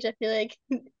engaged, I feel like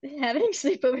having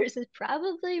sleepovers is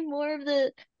probably more of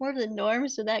the norm.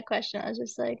 So that question, I was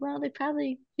just like, well, he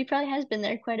probably has been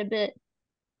there quite a bit.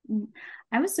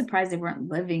 I was surprised they weren't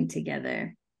living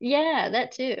together. Yeah,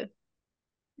 that too.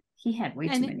 He had way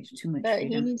And too much But he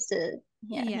freedom. needs to,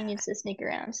 he yeah. needs to sneak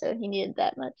around, so he needed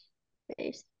that much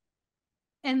space.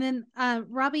 And then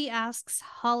Robbie asks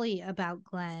Holly about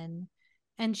Glenn,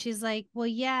 and she's like, well,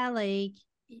 yeah, like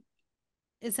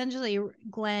essentially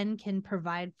Glenn can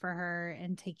provide for her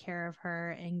and take care of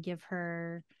her and give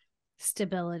her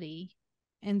stability.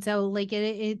 And so like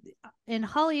it in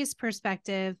Holly's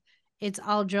perspective, it's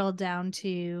all drilled down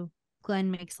to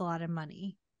Glenn makes a lot of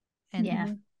money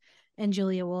and and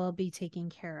Julia will be taken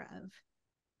care of.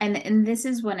 And this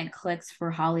is when it clicks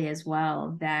for Holly as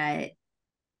well, that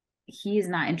he is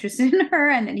not interested in her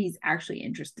and that he's actually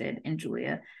interested in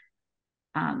Julia.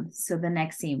 So the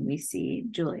next scene we see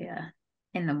Julia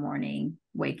in the morning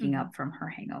waking up from her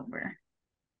hangover.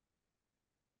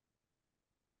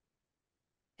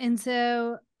 And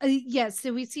so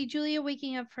so we see Julia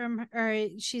waking up from or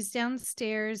she's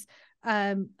downstairs.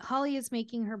 Holly is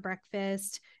making her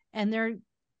breakfast and they're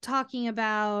talking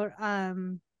about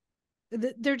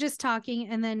they're just talking,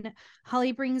 and then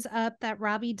Holly brings up that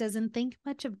Robbie doesn't think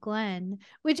much of Glenn,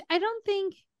 which I don't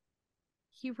think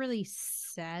he really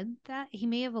said that. He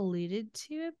may have alluded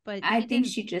to it, but I think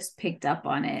she just picked up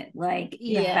on it. Like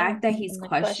the fact that he's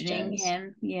questioning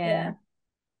him. Yeah.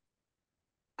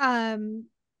 And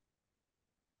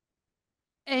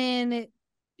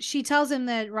she tells him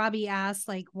that Robbie asks,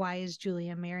 like, why is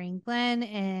Julia marrying Glenn?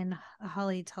 And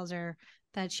Holly tells her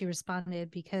that she responded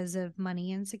because of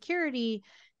money and security.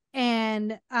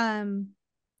 And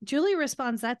Julie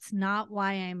responds, that's not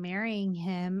why I'm marrying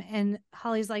him. And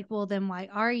Holly's like, well, then why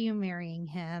are you marrying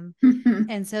him?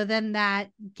 And so then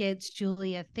that gets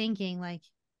Julia thinking, like,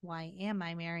 why am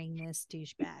I marrying this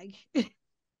douchebag?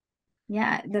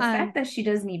 Yeah. The fact that she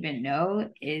doesn't even know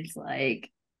is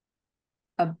like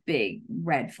a big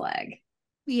red flag.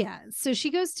 Yeah. So she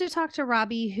goes to talk to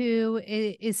Robbie, who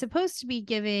is supposed to be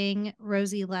giving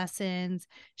Rosie lessons.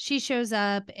 She shows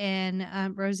up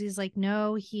and Rosie's like,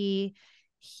 no, he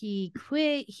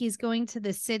quit. He's going to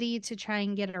the city to try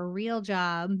and get a real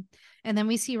job. And then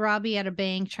we see Robbie at a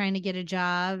bank trying to get a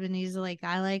job. And he's like,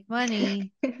 I like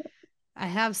money. I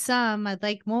have some. I'd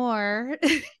like more.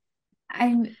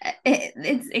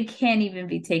 It can't even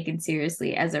be taken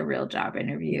seriously as a real job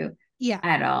interview. Yeah.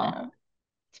 At all. No.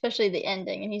 Especially the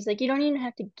ending. And he's like, you don't even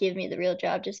have to give me the real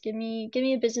job. Just give me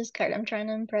a business card. I'm trying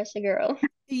to impress a girl.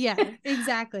 Yeah,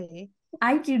 exactly.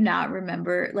 I do not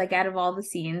remember, like, out of all the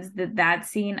scenes, that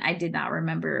scene I did not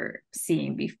remember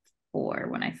seeing before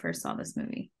when I first saw this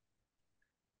movie.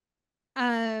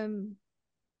 And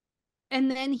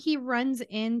then he runs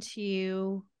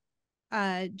into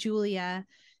Julia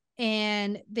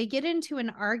and they get into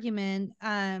an argument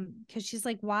because she's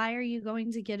like, why are you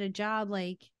going to get a job?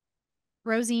 Like,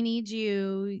 Rosie needs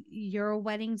you. You're a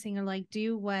wedding singer. Like,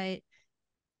 do what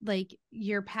like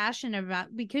you're passionate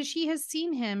about, because she has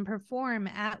seen him perform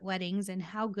at weddings and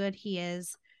how good he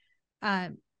is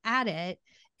at it.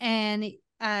 And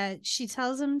she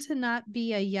tells him to not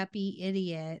be a yuppie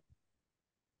idiot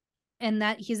and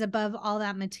that he's above all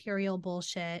that material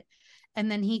bullshit. And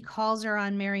then he calls her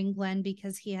on marrying Glenn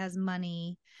because he has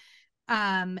money.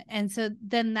 And so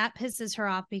then that pisses her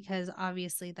off because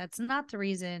obviously that's not the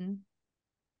reason.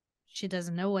 She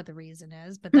doesn't know what the reason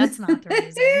is, but that's not the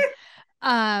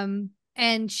reason.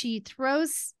 And she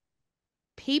throws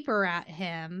paper at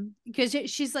him because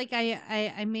she's like,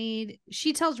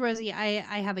 she tells Rosie,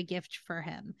 I have a gift for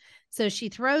him. So she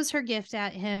throws her gift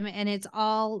at him and it's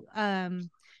all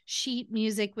sheet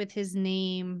music with his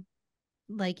name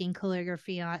like in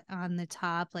calligraphy on the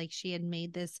top. Like she had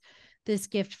made this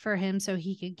gift for him so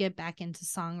he could get back into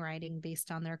songwriting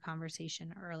based on their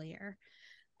conversation earlier.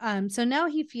 So now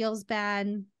he feels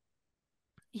bad.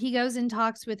 He goes and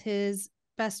talks with his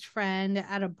best friend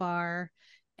at a bar,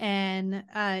 and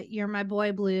You're My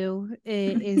Boy Blue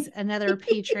is another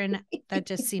patron that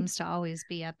just seems to always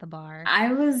be at the bar.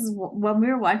 When we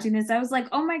were watching this, I was like,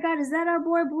 oh my God, is that our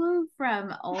boy Blue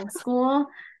from Old School?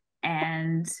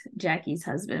 And Jackie's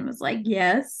husband was like,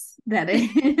 yes, that is.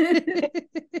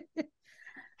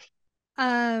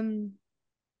 And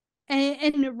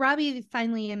Robbie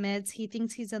finally admits he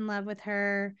thinks he's in love with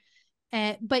her.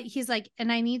 But he's like,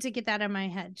 and I need to get that in my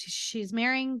head. She's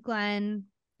marrying Glenn.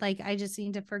 Like, I just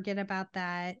need to forget about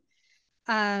that.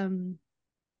 And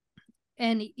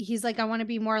he's like, I want to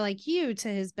be more like you, to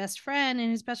his best friend. And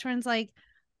his best friend's like,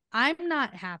 I'm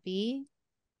not happy.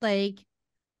 Like,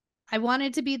 I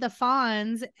wanted to be the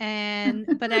Fonz,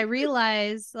 but I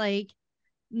realized like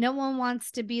no one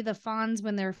wants to be the Fonz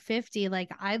when they're 50.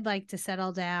 Like, I'd like to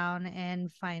settle down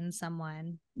and find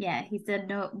someone. Yeah, he said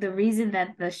no. The reason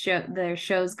that their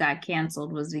shows got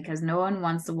canceled was because no one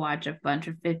wants to watch a bunch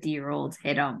of 50-year-olds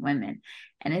hit on women.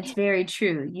 And it's very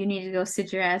true. You need to go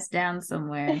sit your ass down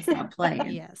somewhere and stop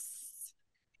playing.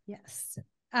 Yes.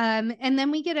 And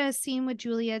then we get a scene with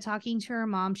Julia talking to her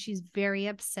mom. She's very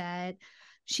upset.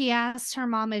 She asks her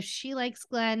mom if she likes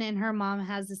Glenn, and her mom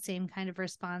has the same kind of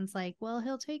response, like, well,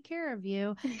 he'll take care of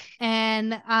you.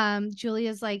 And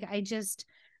Julia's like, I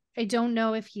don't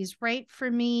know if he's right for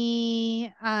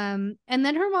me. And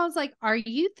then her mom's like, are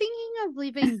you thinking of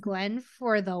leaving Glenn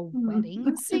for the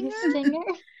wedding singer?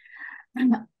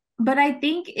 But I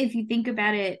think if you think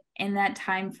about it in that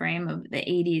time frame of the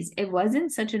 80s, it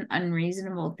wasn't such an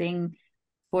unreasonable thing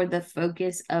for the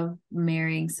focus of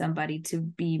marrying somebody to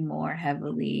be more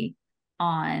heavily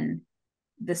on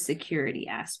the security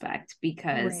aspect,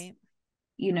 because Right.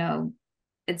 you know,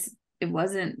 it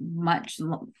wasn't much,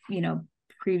 you know,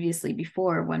 previously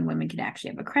before, when women could actually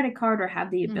have a credit card or have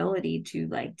the ability to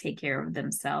like take care of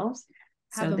themselves,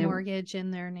 Have a mortgage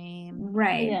in their name.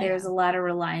 Right. Yeah. There's a lot of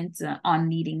reliance on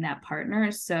needing that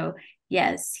partner. So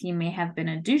yes, he may have been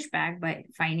a douchebag, but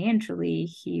financially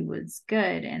he was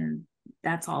good, and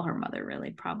that's all her mother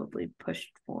really probably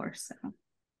pushed for. So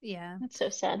Yeah. That's so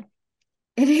sad.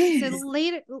 it is. So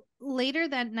later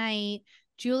that night,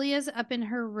 Julia's up in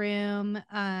her room.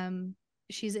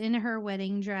 She's in her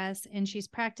wedding dress, and she's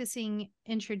practicing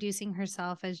introducing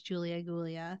herself as Julia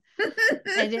Gulia.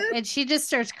 and she just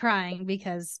starts crying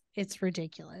because it's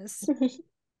ridiculous.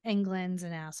 And Glenn's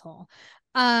an asshole.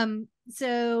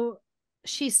 So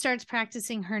she starts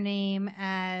practicing her name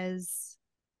as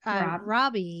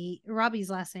Robbie. Robbie's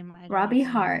last name, Robbie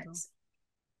Hart.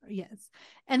 Yes.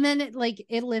 And then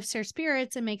it lifts her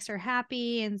spirits and makes her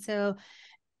happy. And so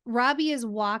Robbie is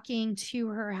walking to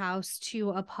her house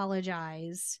to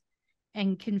apologize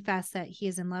and confess that he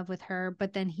is in love with her,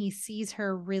 but then he sees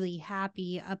her really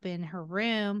happy up in her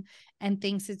room and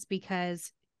thinks it's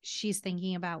because she's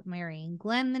thinking about marrying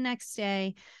Glenn the next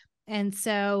day. And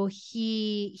so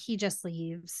he just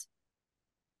leaves.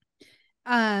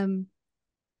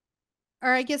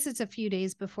 Or I guess it's a few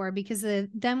days before, because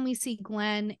then we see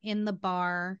Glenn in the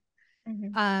bar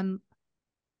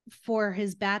for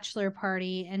his bachelor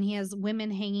party, and he has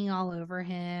women hanging all over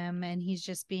him, and he's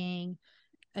just being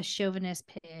a chauvinist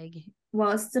pig. Well,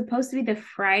 it's supposed to be the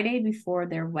Friday before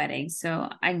their wedding, so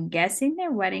I'm guessing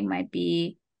their wedding might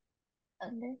be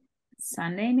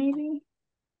Sunday maybe.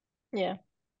 Yeah,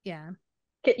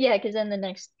 because then the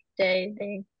next day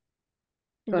they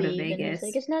go to leave, Vegas. and it's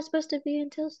like, it's not supposed to be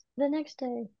until the next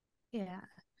day. Yeah.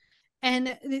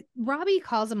 And Robbie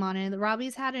calls him on it.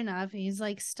 Robbie's had enough. He's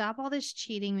like, stop all this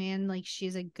cheating, man. Like,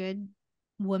 she's a good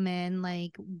woman.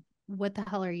 Like, what the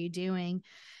hell are you doing?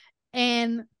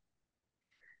 And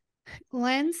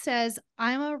Glenn says,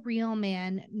 I'm a real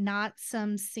man, not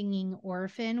some singing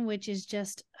orphan, which is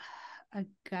just a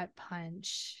gut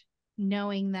punch,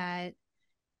 knowing that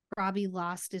Robbie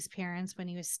lost his parents when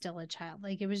he was still a child.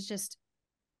 Like, it was just.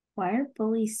 Why are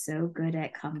bullies so good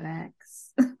at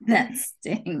comebacks? That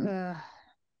sting.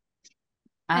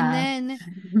 And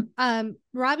then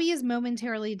Robbie is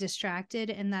momentarily distracted,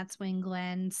 and that's when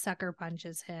Glenn sucker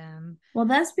punches him. Well,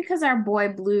 that's because our boy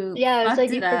Blue fucked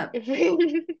it up.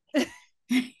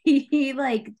 He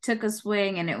like took a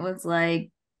swing, and it was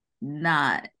like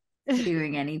not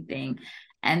doing anything.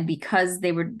 And because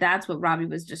that's what Robbie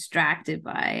was distracted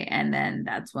by, and then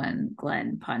that's when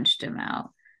Glenn punched him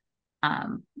out.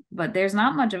 But there's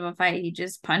not much of a fight. He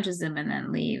just punches him and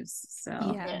then leaves. So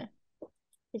yeah.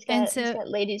 He's got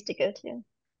ladies to go to.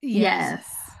 Yes.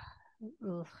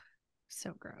 Ugh,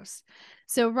 so gross.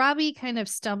 So Robbie kind of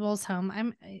stumbles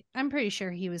home. I'm pretty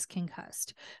sure he was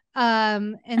concussed.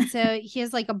 And so he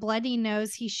has like a bloody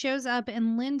nose. He shows up,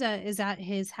 and Linda is at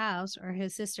his house, or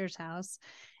his sister's house.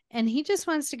 And he just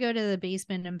wants to go to the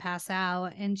basement and pass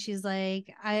out. And she's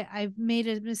like, I've made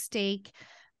a mistake.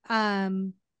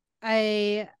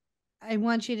 I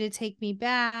want you to take me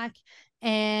back.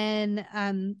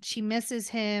 And she misses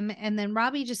him, and then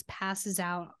Robbie just passes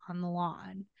out on the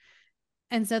lawn.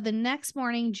 And so the next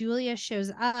morning, Julia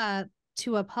shows up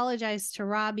to apologize to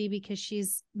Robbie, because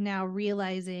she's now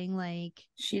realizing like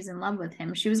she's in love with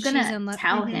him. She was gonna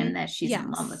tell him that she's in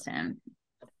love with him.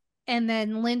 And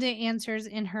then Linda answers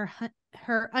in her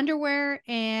underwear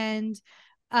and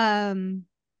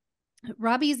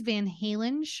Robbie's Van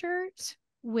Halen shirt,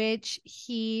 which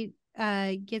he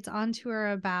gets onto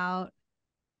her about.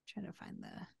 I'm trying to find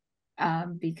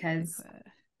the because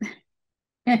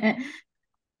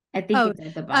I think it's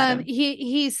at the bottom.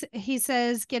 He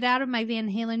says, "Get out of my Van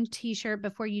Halen t-shirt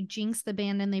before you jinx the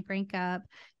band and they break up."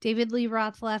 David Lee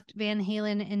Roth left Van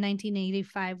Halen in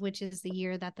 1985, which is the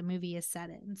year that the movie is set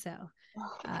in. So,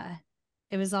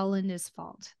 it was all Linda's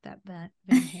fault that Van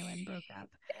Halen broke up.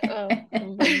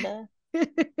 Linda.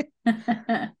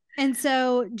 And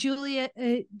so Julia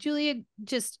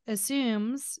just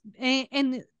assumes,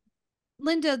 and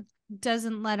Linda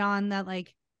doesn't let on that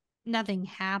like nothing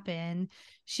happened.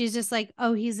 She's just like,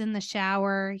 oh, he's in the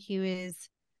shower, he was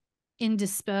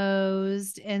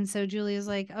indisposed. And so Julia's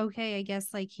like, okay, I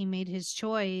guess like he made his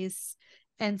choice.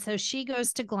 And so she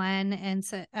goes to Glenn and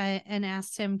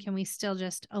asks him, can we still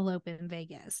just elope in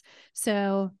Vegas?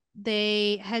 So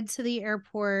they head to the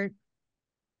airport.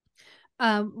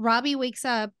 Robbie wakes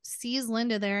up, sees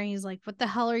Linda there, and he's like, what the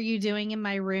hell are you doing in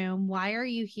my room? Why are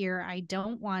you here? I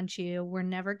don't want you. We're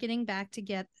never getting back to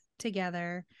get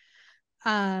together.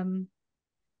 And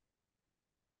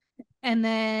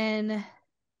then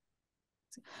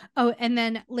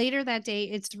later that day,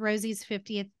 it's Rosie's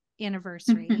 50th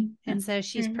anniversary. And so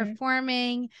she's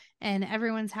performing and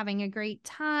everyone's having a great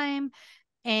time.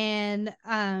 And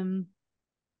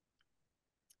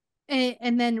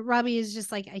then Robbie is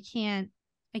just like, I can't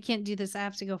do this. I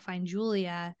have to go find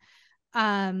Julia.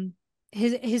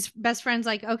 His best friend's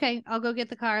like, okay, I'll go get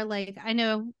the car. Like, I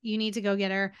know you need to go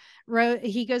get her.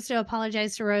 He goes to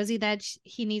apologize to Rosie that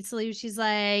he needs to leave. She's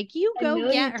like, you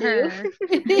go get her.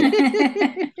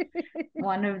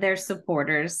 One of their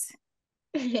supporters.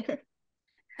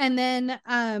 And then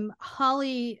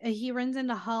Holly, he runs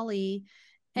into Holly.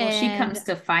 Well, she comes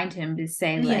to find him to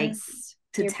say, like,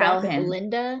 to tell him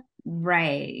Linda.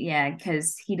 Right. Yeah.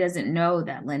 Because he doesn't know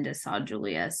that Linda saw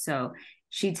Julia. So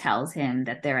she tells him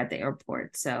that they're at the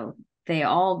airport. So they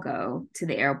all go to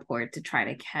the airport to try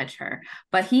to catch her.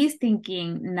 But he's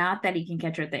thinking not that he can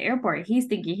catch her at the airport. He's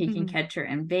thinking he can catch her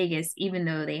in Vegas, even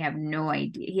though they have no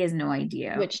idea. He has no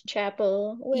idea. Which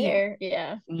chapel, where.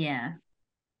 Yeah.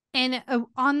 And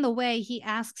on the way, he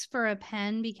asks for a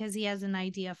pen because he has an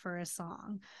idea for a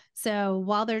song. So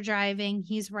while they're driving,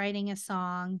 he's writing a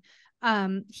song.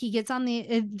 He gets on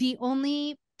the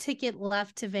only ticket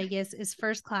left to Vegas is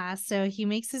first class. So he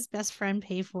makes his best friend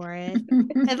pay for it.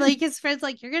 And like his friend's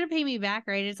like, you're going to pay me back,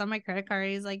 right? It's on my credit card.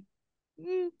 He's like,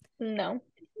 no.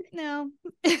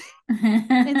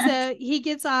 And so he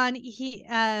gets on, he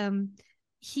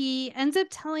ends up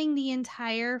telling the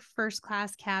entire first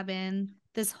class cabin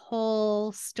this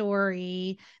whole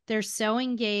story. They're so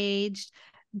engaged.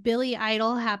 Billy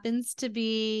Idol happens to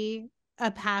be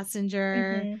a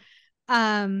passenger.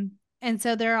 And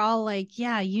so they're all like,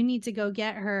 yeah, you need to go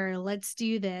get her. Let's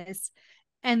do this.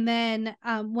 And then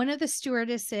one of the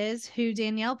stewardesses, who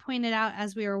Danielle pointed out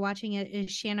as we were watching it, is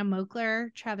Shanna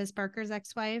Mokler, Travis Barker's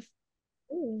ex-wife.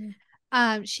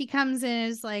 She comes in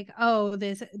and is like, oh,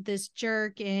 this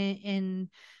jerk in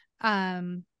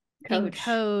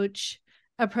Coach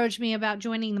approached me about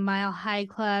joining the Mile High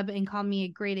Club and called me a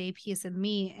grade A piece of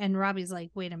meat. And Robbie's like,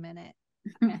 wait a minute.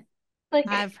 Like,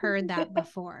 I've heard that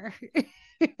before.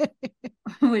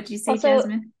 What'd you say, also,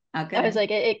 Jasmine? Okay. I was like,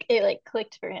 it like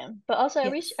clicked for him. But also,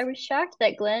 are we shocked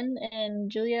that Glenn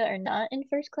and Julia are not in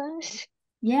first class?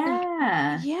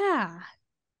 Yeah. Yeah.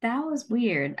 That was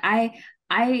weird.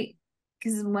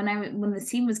 Because when the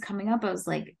scene was coming up, I was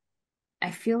like,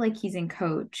 I feel like he's in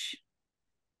Coach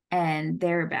and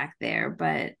they're back there.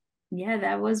 But yeah,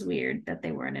 that was weird that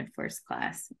they weren't in first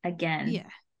class again. Yeah.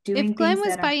 If Glenn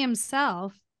was by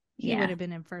himself, he would have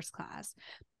been in first class.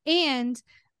 And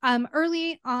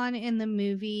early on in the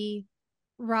movie,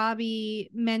 Robbie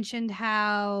mentioned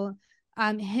how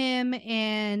him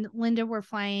and Linda were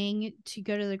flying to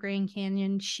go to the Grand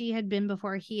Canyon. She had been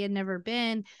before, he had never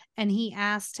been, and he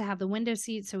asked to have the window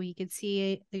seat so he could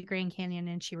see the Grand Canyon,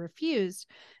 and she refused.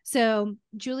 So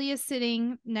Julia's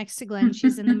sitting next to Glenn.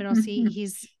 She's in the middle seat.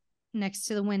 He's next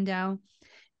to the window.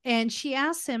 And she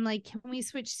asks him, like, can we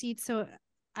switch seats so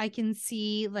I can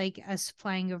see like us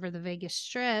flying over the Vegas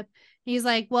Strip? He's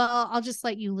like, well, I'll just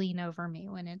let you lean over me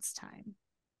when it's time.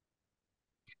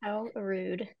 How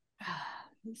rude.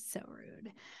 So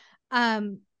rude.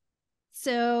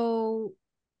 So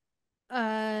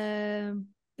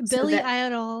Billy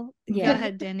Idol. Go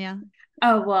ahead, Danielle.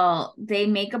 Oh, well, they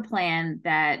make a plan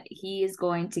that he is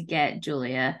going to get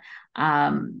Julia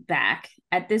back.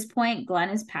 At this point, Glenn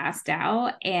is passed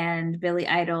out, and Billy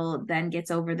Idol then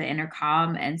gets over the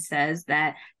intercom and says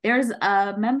that there's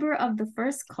a member of the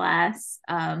first class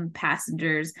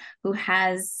passengers who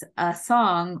has a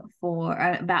song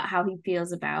about how he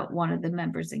feels about one of the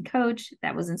members in Coach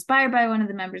that was inspired by one of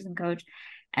the members in Coach.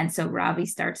 And so Robbie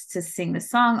starts to sing the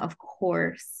song. Of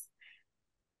course,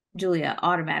 Julia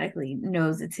automatically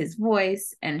knows it's his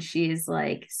voice, and she is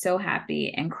like so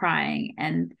happy and crying.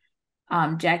 And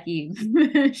Jackie,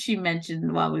 she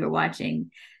mentioned while we were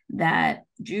watching that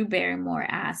Drew Barrymore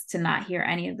asked to not hear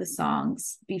any of the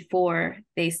songs before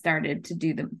they started to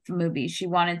do the movie. She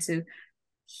wanted to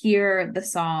hear the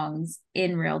songs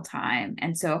in real time.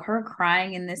 And so her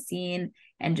crying in the scene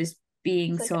and just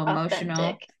being It's like so emotional.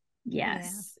 authentic.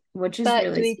 Yes. Which is But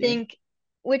really do we sweet. think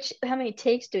how many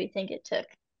takes do we think it took?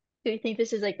 Do we think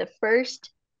this is like the first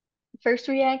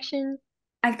reaction?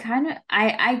 I kind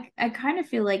of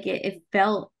feel like it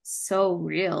felt so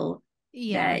real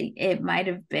Yeah. that it might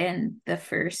have been the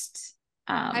first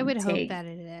I would hope take. that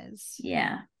it is.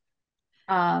 Yeah.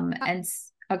 Go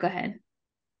ahead.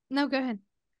 No, go ahead.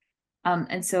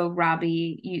 And so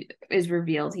Robbie is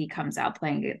revealed. He comes out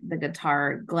playing the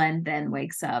guitar. Glenn then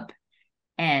wakes up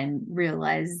and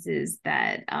realizes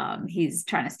that he's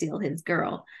trying to steal his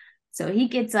girl. So he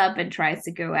gets up and tries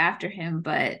to go after him,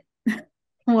 but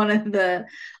one of the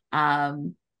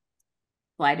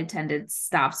flight attendants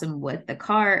stops him with the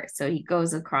car. So he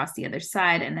goes across the other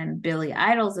side, and then Billy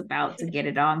Idol's about to get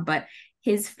it on, but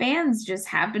his fans just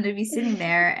happen to be sitting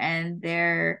there, and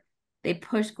they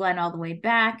push Glenn all the way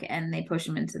back, and they push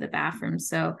him into the bathroom.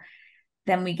 So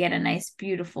then we get a nice,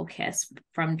 beautiful kiss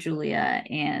from Julia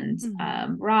and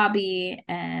Robbie,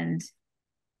 and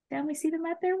then we see them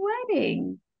at their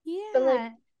wedding. Yeah. But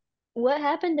like, what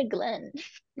happened to Glenn?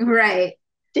 Right.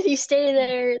 Did he stay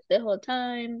there the whole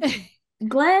time?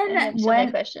 Glenn, I have so many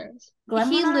questions.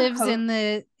 Glenn he lives in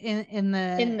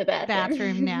the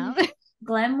bathroom now.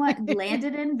 Glenn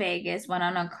landed in Vegas, went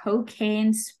on a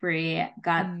cocaine spree,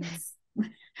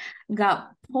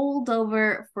 got pulled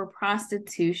over for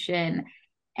prostitution,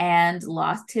 and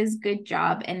lost his good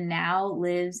job, and now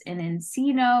lives in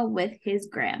Encino with his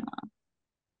grandma.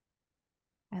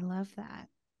 I love that.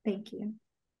 Thank you.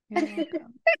 You're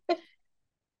welcome.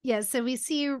 Yeah, so we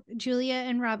see Julia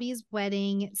and Robbie's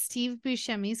wedding. Steve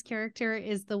Buscemi's character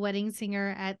is the wedding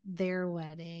singer at their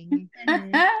wedding.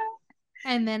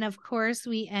 And then, of course,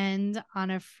 we end on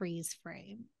a freeze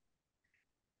frame.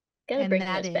 Gotta bring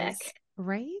this back.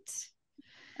 Right?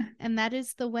 And that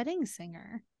is the wedding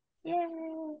singer.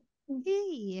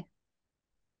 Yay.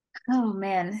 Oh,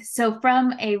 man. So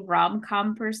from a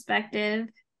rom-com perspective,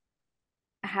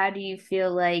 how do you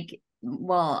feel like,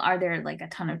 are there like a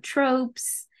ton of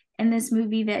tropes in this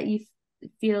movie that you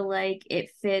feel like it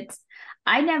fits?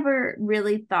 I never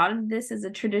really thought of this as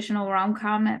a traditional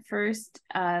rom-com at first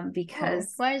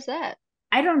because... why is that?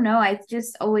 I don't know. I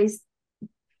just always...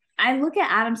 I look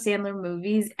at Adam Sandler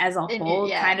movies as a whole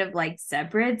kind of like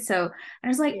separate. So I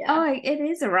was like, it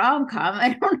is a rom-com.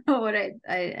 I don't know what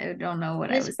I don't know what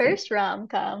his I was first thinking.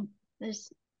 rom-com.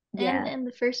 And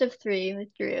the first of 3 with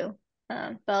Drew.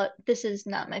 But this is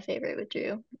not my favorite with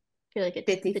Drew. I feel like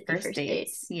it's 50 First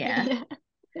Dates. Yeah.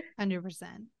 100%.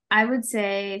 I would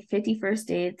say 50 First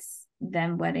Dates,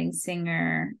 then Wedding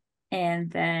Singer, and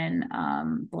then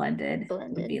Blended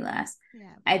would be last.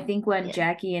 Yeah. I think when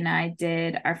Jackie and I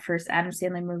did our first Adam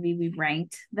Sandler movie, we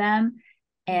ranked them.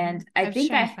 And I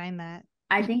think I find that.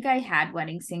 I think I had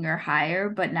Wedding Singer higher,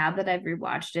 but now that I've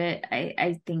rewatched it,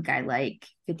 I think I like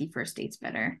 50 First Dates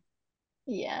better.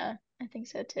 Yeah, I think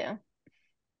so too.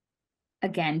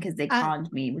 Again, because they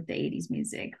conned me with the 80s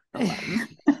music.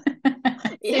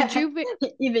 Yeah, so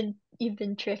you've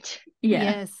been tricked.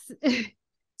 Yeah. Yes.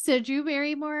 So Drew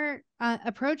Barrymore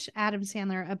approached Adam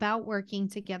Sandler about working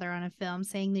together on a film,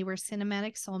 saying they were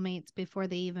cinematic soulmates before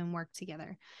they even worked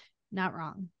together. Not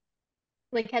wrong.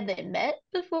 Like, had they met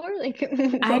before? Like,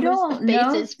 I don't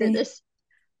know for this.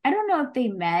 I don't know if they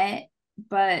met,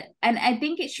 but I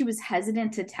think she was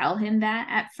hesitant to tell him that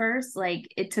at first. Like,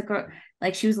 it took her,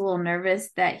 like, she was a little nervous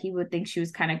that he would think she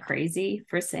was kind of crazy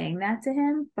for saying that to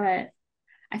him. But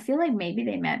I feel like maybe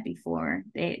they met before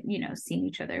they, seen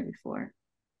each other before.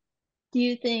 Do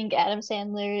you think Adam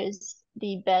Sandler is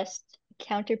the best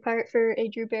counterpart for a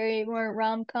Drew Barrymore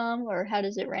rom-com, or how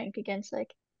does it rank against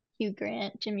like Hugh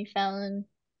Grant, Jimmy Fallon,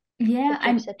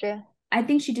 etc.? I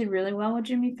think she did really well with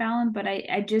Jimmy Fallon, but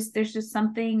I just, there's just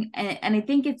something, and I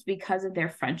think it's because of their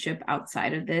friendship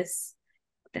outside of this,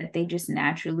 that they just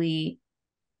naturally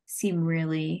seem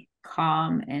really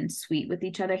calm and sweet with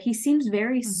each other. He seems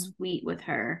very sweet with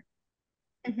her.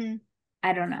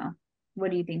 I don't know.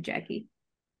 What do you think, Jackie?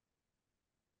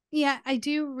 Yeah, I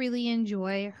do really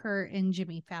enjoy her and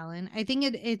Jimmy Fallon. I think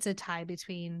it's a tie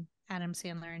between Adam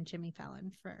Sandler and Jimmy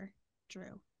Fallon for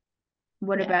Drew.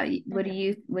 What about you? What do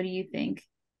you think?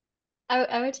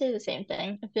 I would say the same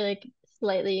thing. I feel like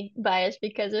slightly biased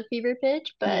because of Fever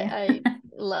Pitch, but I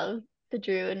love the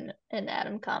Drew and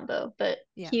Adam combo, but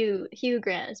Yeah. Hugh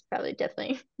Grant is probably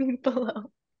definitely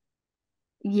below.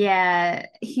 Yeah,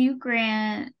 Hugh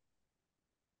Grant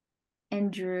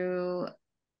and Drew,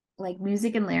 like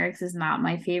music and lyrics is not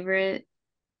my favorite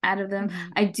out of them.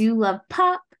 Mhm. I do love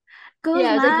Pop Goes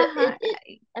Yeah, I was like My Heart.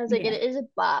 I was like Yeah, it is a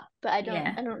bop, but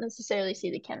yeah, I don't necessarily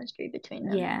see the chemistry between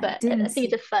them. yeah. But I Didn't think see.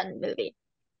 it's a fun movie.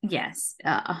 Yes,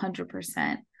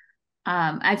 100%.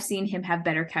 I've seen him have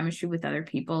better chemistry with other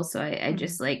people, so I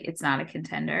just like it's not a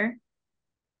contender.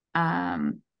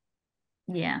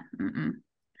 Yeah.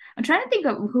 I'm trying to think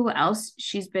of who else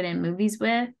she's been in movies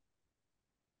with.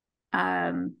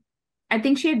 I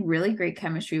think she had really great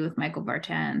chemistry with Michael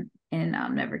Vartan in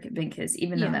Never Been Kissed,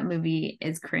 even though that movie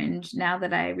is cringe now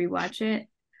that I rewatch it.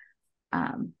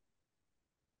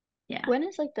 Yeah. When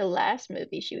is like the last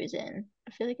movie she was in?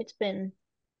 I feel like it's been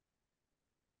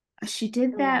She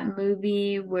did a that long.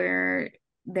 movie where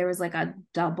there was like a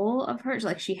double of hers,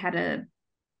 like she had a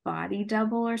body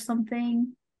double or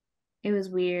something. It was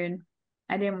weird.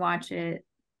 I didn't watch it.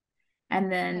 And I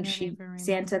then don't she even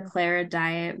Santa remember. Clara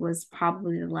Diet was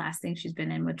probably the last thing she's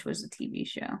been in, which was a TV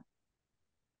show.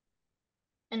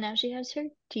 And now she has her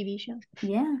TV show.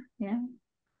 Yeah, yeah.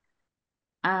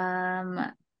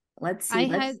 Let's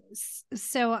see.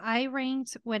 So I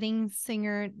ranked Wedding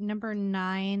Singer number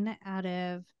 9 out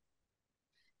of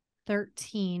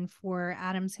 13 for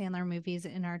Adam Sandler movies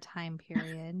in our time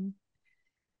period.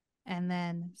 And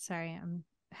then, sorry, I'm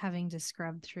having to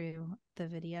scrub through the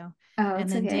video. Oh, and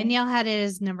it's then okay. Danielle had it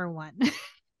as number 1.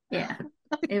 Yeah.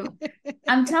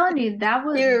 I'm telling you, that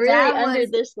was You were really that under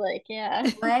was this, like, yeah.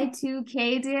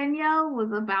 Y2K Danielle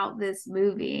was about this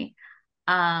movie.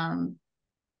 100%.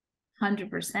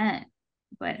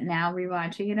 But now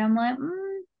rewatching it, I'm like,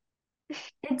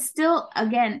 it's still,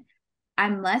 again,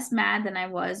 I'm less mad than I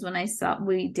was when I saw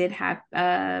we did have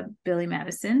Billy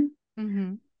Madison.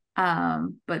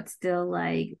 But still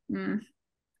like,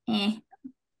 eh.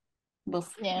 Well,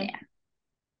 Yeah. yeah.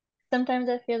 Sometimes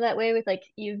I feel that way with like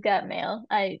You've Got Mail.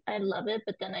 I love it,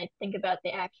 but then I think about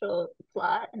the actual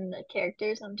plot and the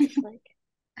characters. I'm just like,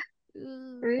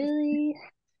 really?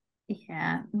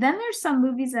 Yeah. Then there's some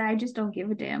movies that I just don't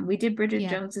give a damn. We did Bridget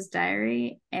Jones's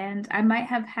Diary, and I might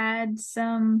have had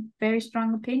some very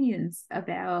strong opinions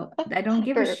about. I don't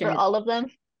give a shit for all of them.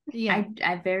 Yeah.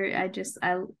 The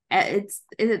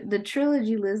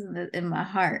trilogy lives in my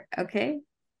heart. Okay.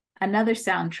 Another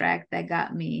soundtrack that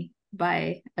got me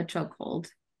by a chokehold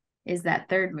is that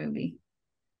third movie.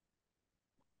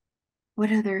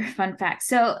 What other fun facts?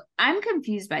 So I'm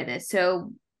confused by this.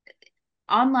 So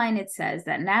online it says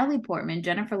that Natalie Portman,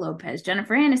 Jennifer Lopez,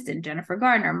 Jennifer Aniston, Jennifer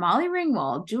Garner, Molly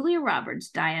Ringwald, Julia Roberts,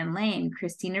 Diane Lane,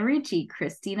 Christina Ricci,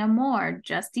 Christina Moore,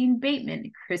 Justine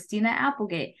Bateman, Christina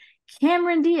Applegate,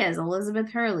 Cameron Diaz,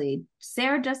 Elizabeth Hurley,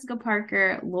 Sarah Jessica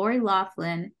Parker, Lori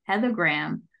Loughlin, Heather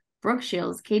Graham, Brooke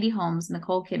Shields, Katie Holmes,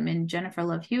 Nicole Kidman, Jennifer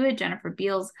Love Hewitt, Jennifer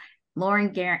Beals,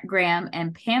 Lauren Graham,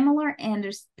 and Pamela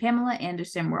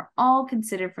Anderson were all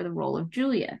considered for the role of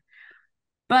Julia.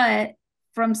 But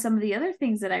from some of the other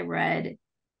things that I read,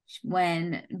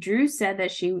 when Drew said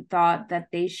that she thought that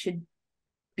they should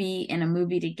be in a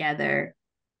movie together,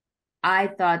 I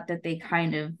thought that they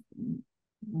kind of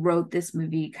wrote this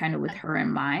movie kind of with her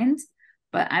in mind.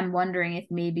 But I'm wondering if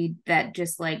maybe that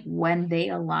just like when they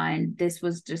aligned, this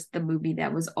was just the movie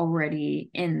that was already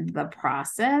in the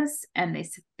process, and they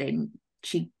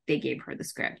gave her the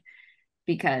script,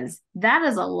 because that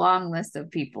is a long list of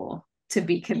people to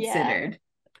be considered.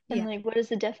 And like, what is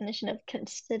the definition of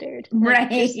considered?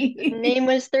 Right. Like, just name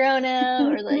was thrown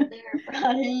out, or like they were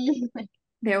brought in. Like,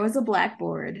 there was a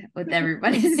blackboard with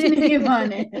everybody's name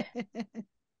on it.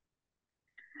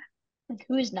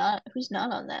 Who's not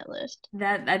on that list?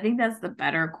 I think that's the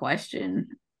better question.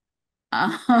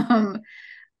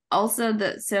 Also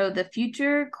the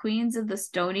future Queens of the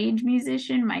Stone Age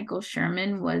musician Michael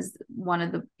Sherman was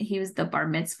he was the bar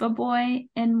mitzvah boy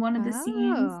in one of the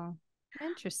scenes.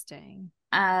 Interesting.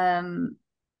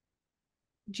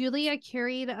 Julia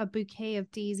carried a bouquet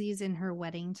of daisies in her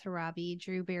wedding to Robbie.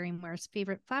 Drew Barrymore's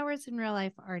favorite flowers in real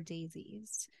life are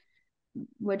daisies.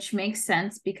 Which makes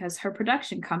sense because her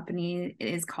production company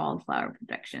is called Flower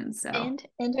Productions. So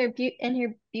and her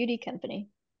beauty company.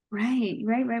 Right.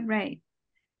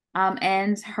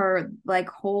 And her like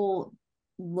whole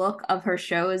look of her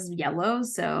show is yellow.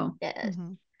 So yes.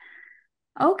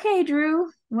 Okay,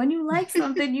 Drew. When you like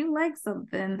something, you like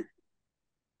something.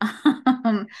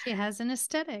 She has an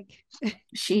aesthetic.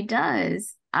 She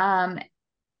does.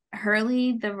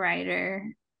 Hurley, the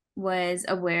writer, was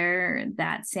aware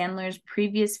that Sandler's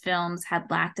previous films had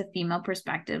lacked a female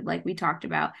perspective, like we talked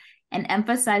about, and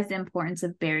emphasized the importance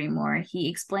of Barrymore. He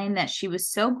explained that she was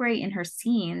so great in her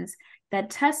scenes that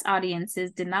test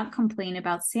audiences did not complain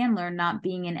about Sandler not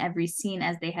being in every scene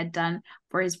as they had done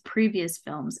for his previous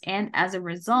films. And as a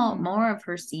result, more of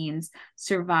her scenes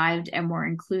survived and were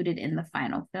included in the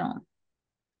final film.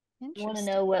 Want to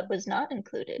know what was not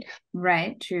included?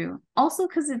 Right, true. Also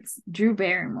because it's Drew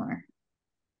Barrymore.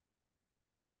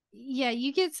 Yeah,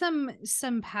 you get some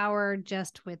power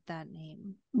just with that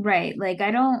name. Right. Like,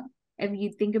 if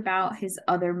you think about his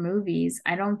other movies,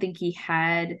 I don't think he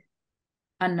had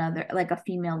another, like, a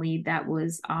female lead that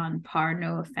was on par.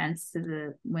 No offense to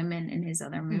the women in his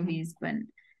other movies, but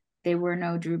they were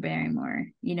no Drew Barrymore,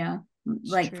 you know,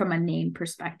 like from a name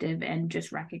perspective and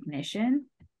just recognition.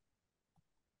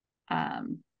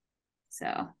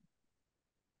 So,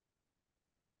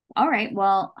 all right.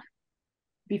 Well,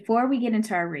 before we get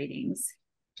into our ratings,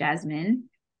 Jasmine,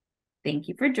 thank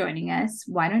you for joining us.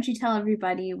 Why don't you tell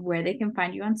everybody where they can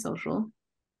find you on social?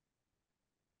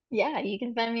 Yeah, you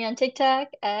can find me on TikTok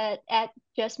at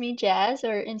justmejazz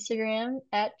or Instagram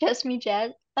at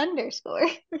justmejazz_.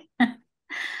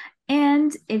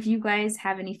 And if you guys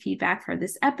have any feedback for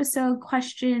this episode,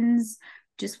 questions,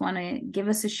 just want to give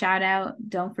us a shout out,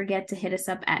 don't forget to hit us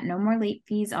up at No More Late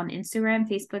Fees on Instagram,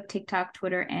 Facebook, TikTok,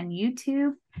 Twitter, and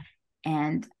YouTube.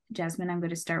 And Jasmine, I'm going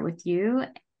to start with you.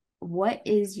 What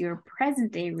is your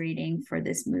present day rating for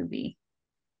this movie?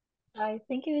 I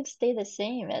think it would stay the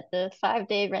same at the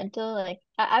 5-day rental. Like,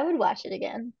 I would watch it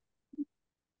again.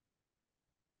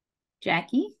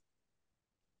 Jackie?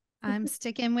 I'm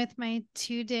sticking with my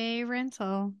 2-day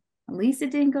rental. At least it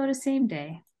didn't go to same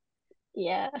day.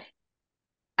 Yeah.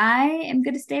 I am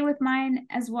going to stay with mine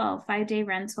as well. 5-day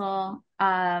rental.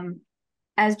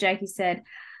 As Jackie said,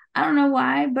 I don't know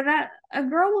why, but a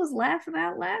girl was laughing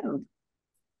out loud.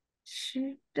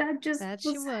 She was.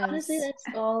 Honestly, that's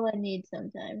all I need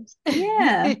sometimes.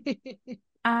 Yeah.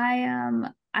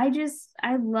 I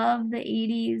love the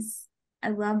 80s. I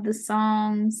love the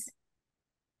songs.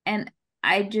 And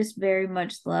I just very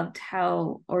much loved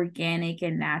how organic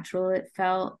and natural it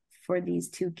felt for these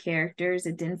two characters.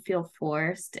 It didn't feel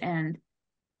forced, and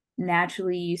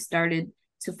naturally you started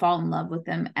to fall in love with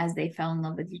them as they fell in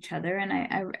love with each other. And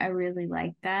I really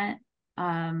liked that.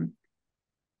 And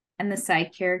the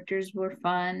side characters were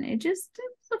fun. It was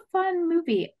a fun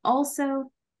movie.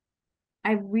 Also,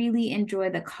 I really enjoy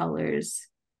the colors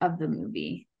of the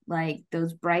movie, like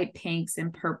those bright pinks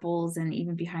and purples, and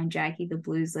even behind Jackie, the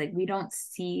blues. Like, we don't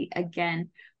see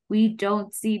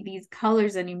these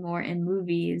colors anymore in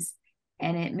movies,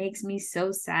 and it makes me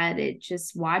so sad. It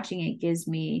just, watching it gives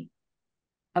me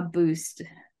a boost,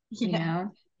 you know?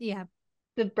 Yeah.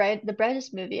 The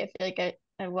brightest movie I feel like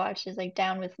I watched is like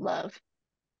Down with Love.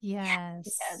 Yes.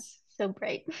 Yes, so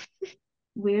bright.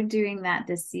 We're doing that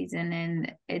this season,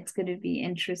 and it's going to be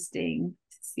interesting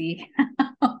to see.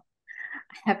 I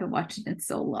haven't watched it in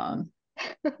so long.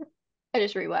 I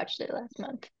just rewatched it last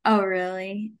month. Oh,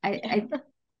 really?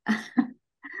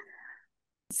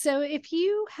 So if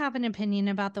you have an opinion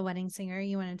about The Wedding Singer,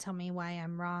 you want to tell me why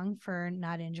I'm wrong for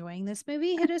not enjoying this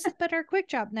movie, hit us up at our quick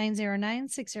drop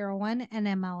 909-601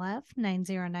 NMLF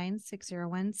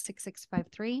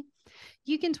 909-601-6653.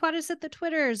 You can twat us at the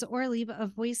Twitters or leave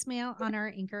a voicemail on our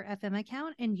Anchor FM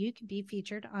account, and you can be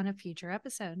featured on a future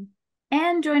episode.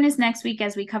 And join us next week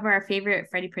as we cover our favorite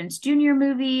Freddie Prinze Jr.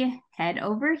 movie, Head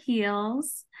Over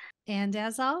Heels. And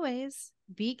as always,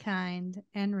 be kind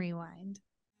and rewind.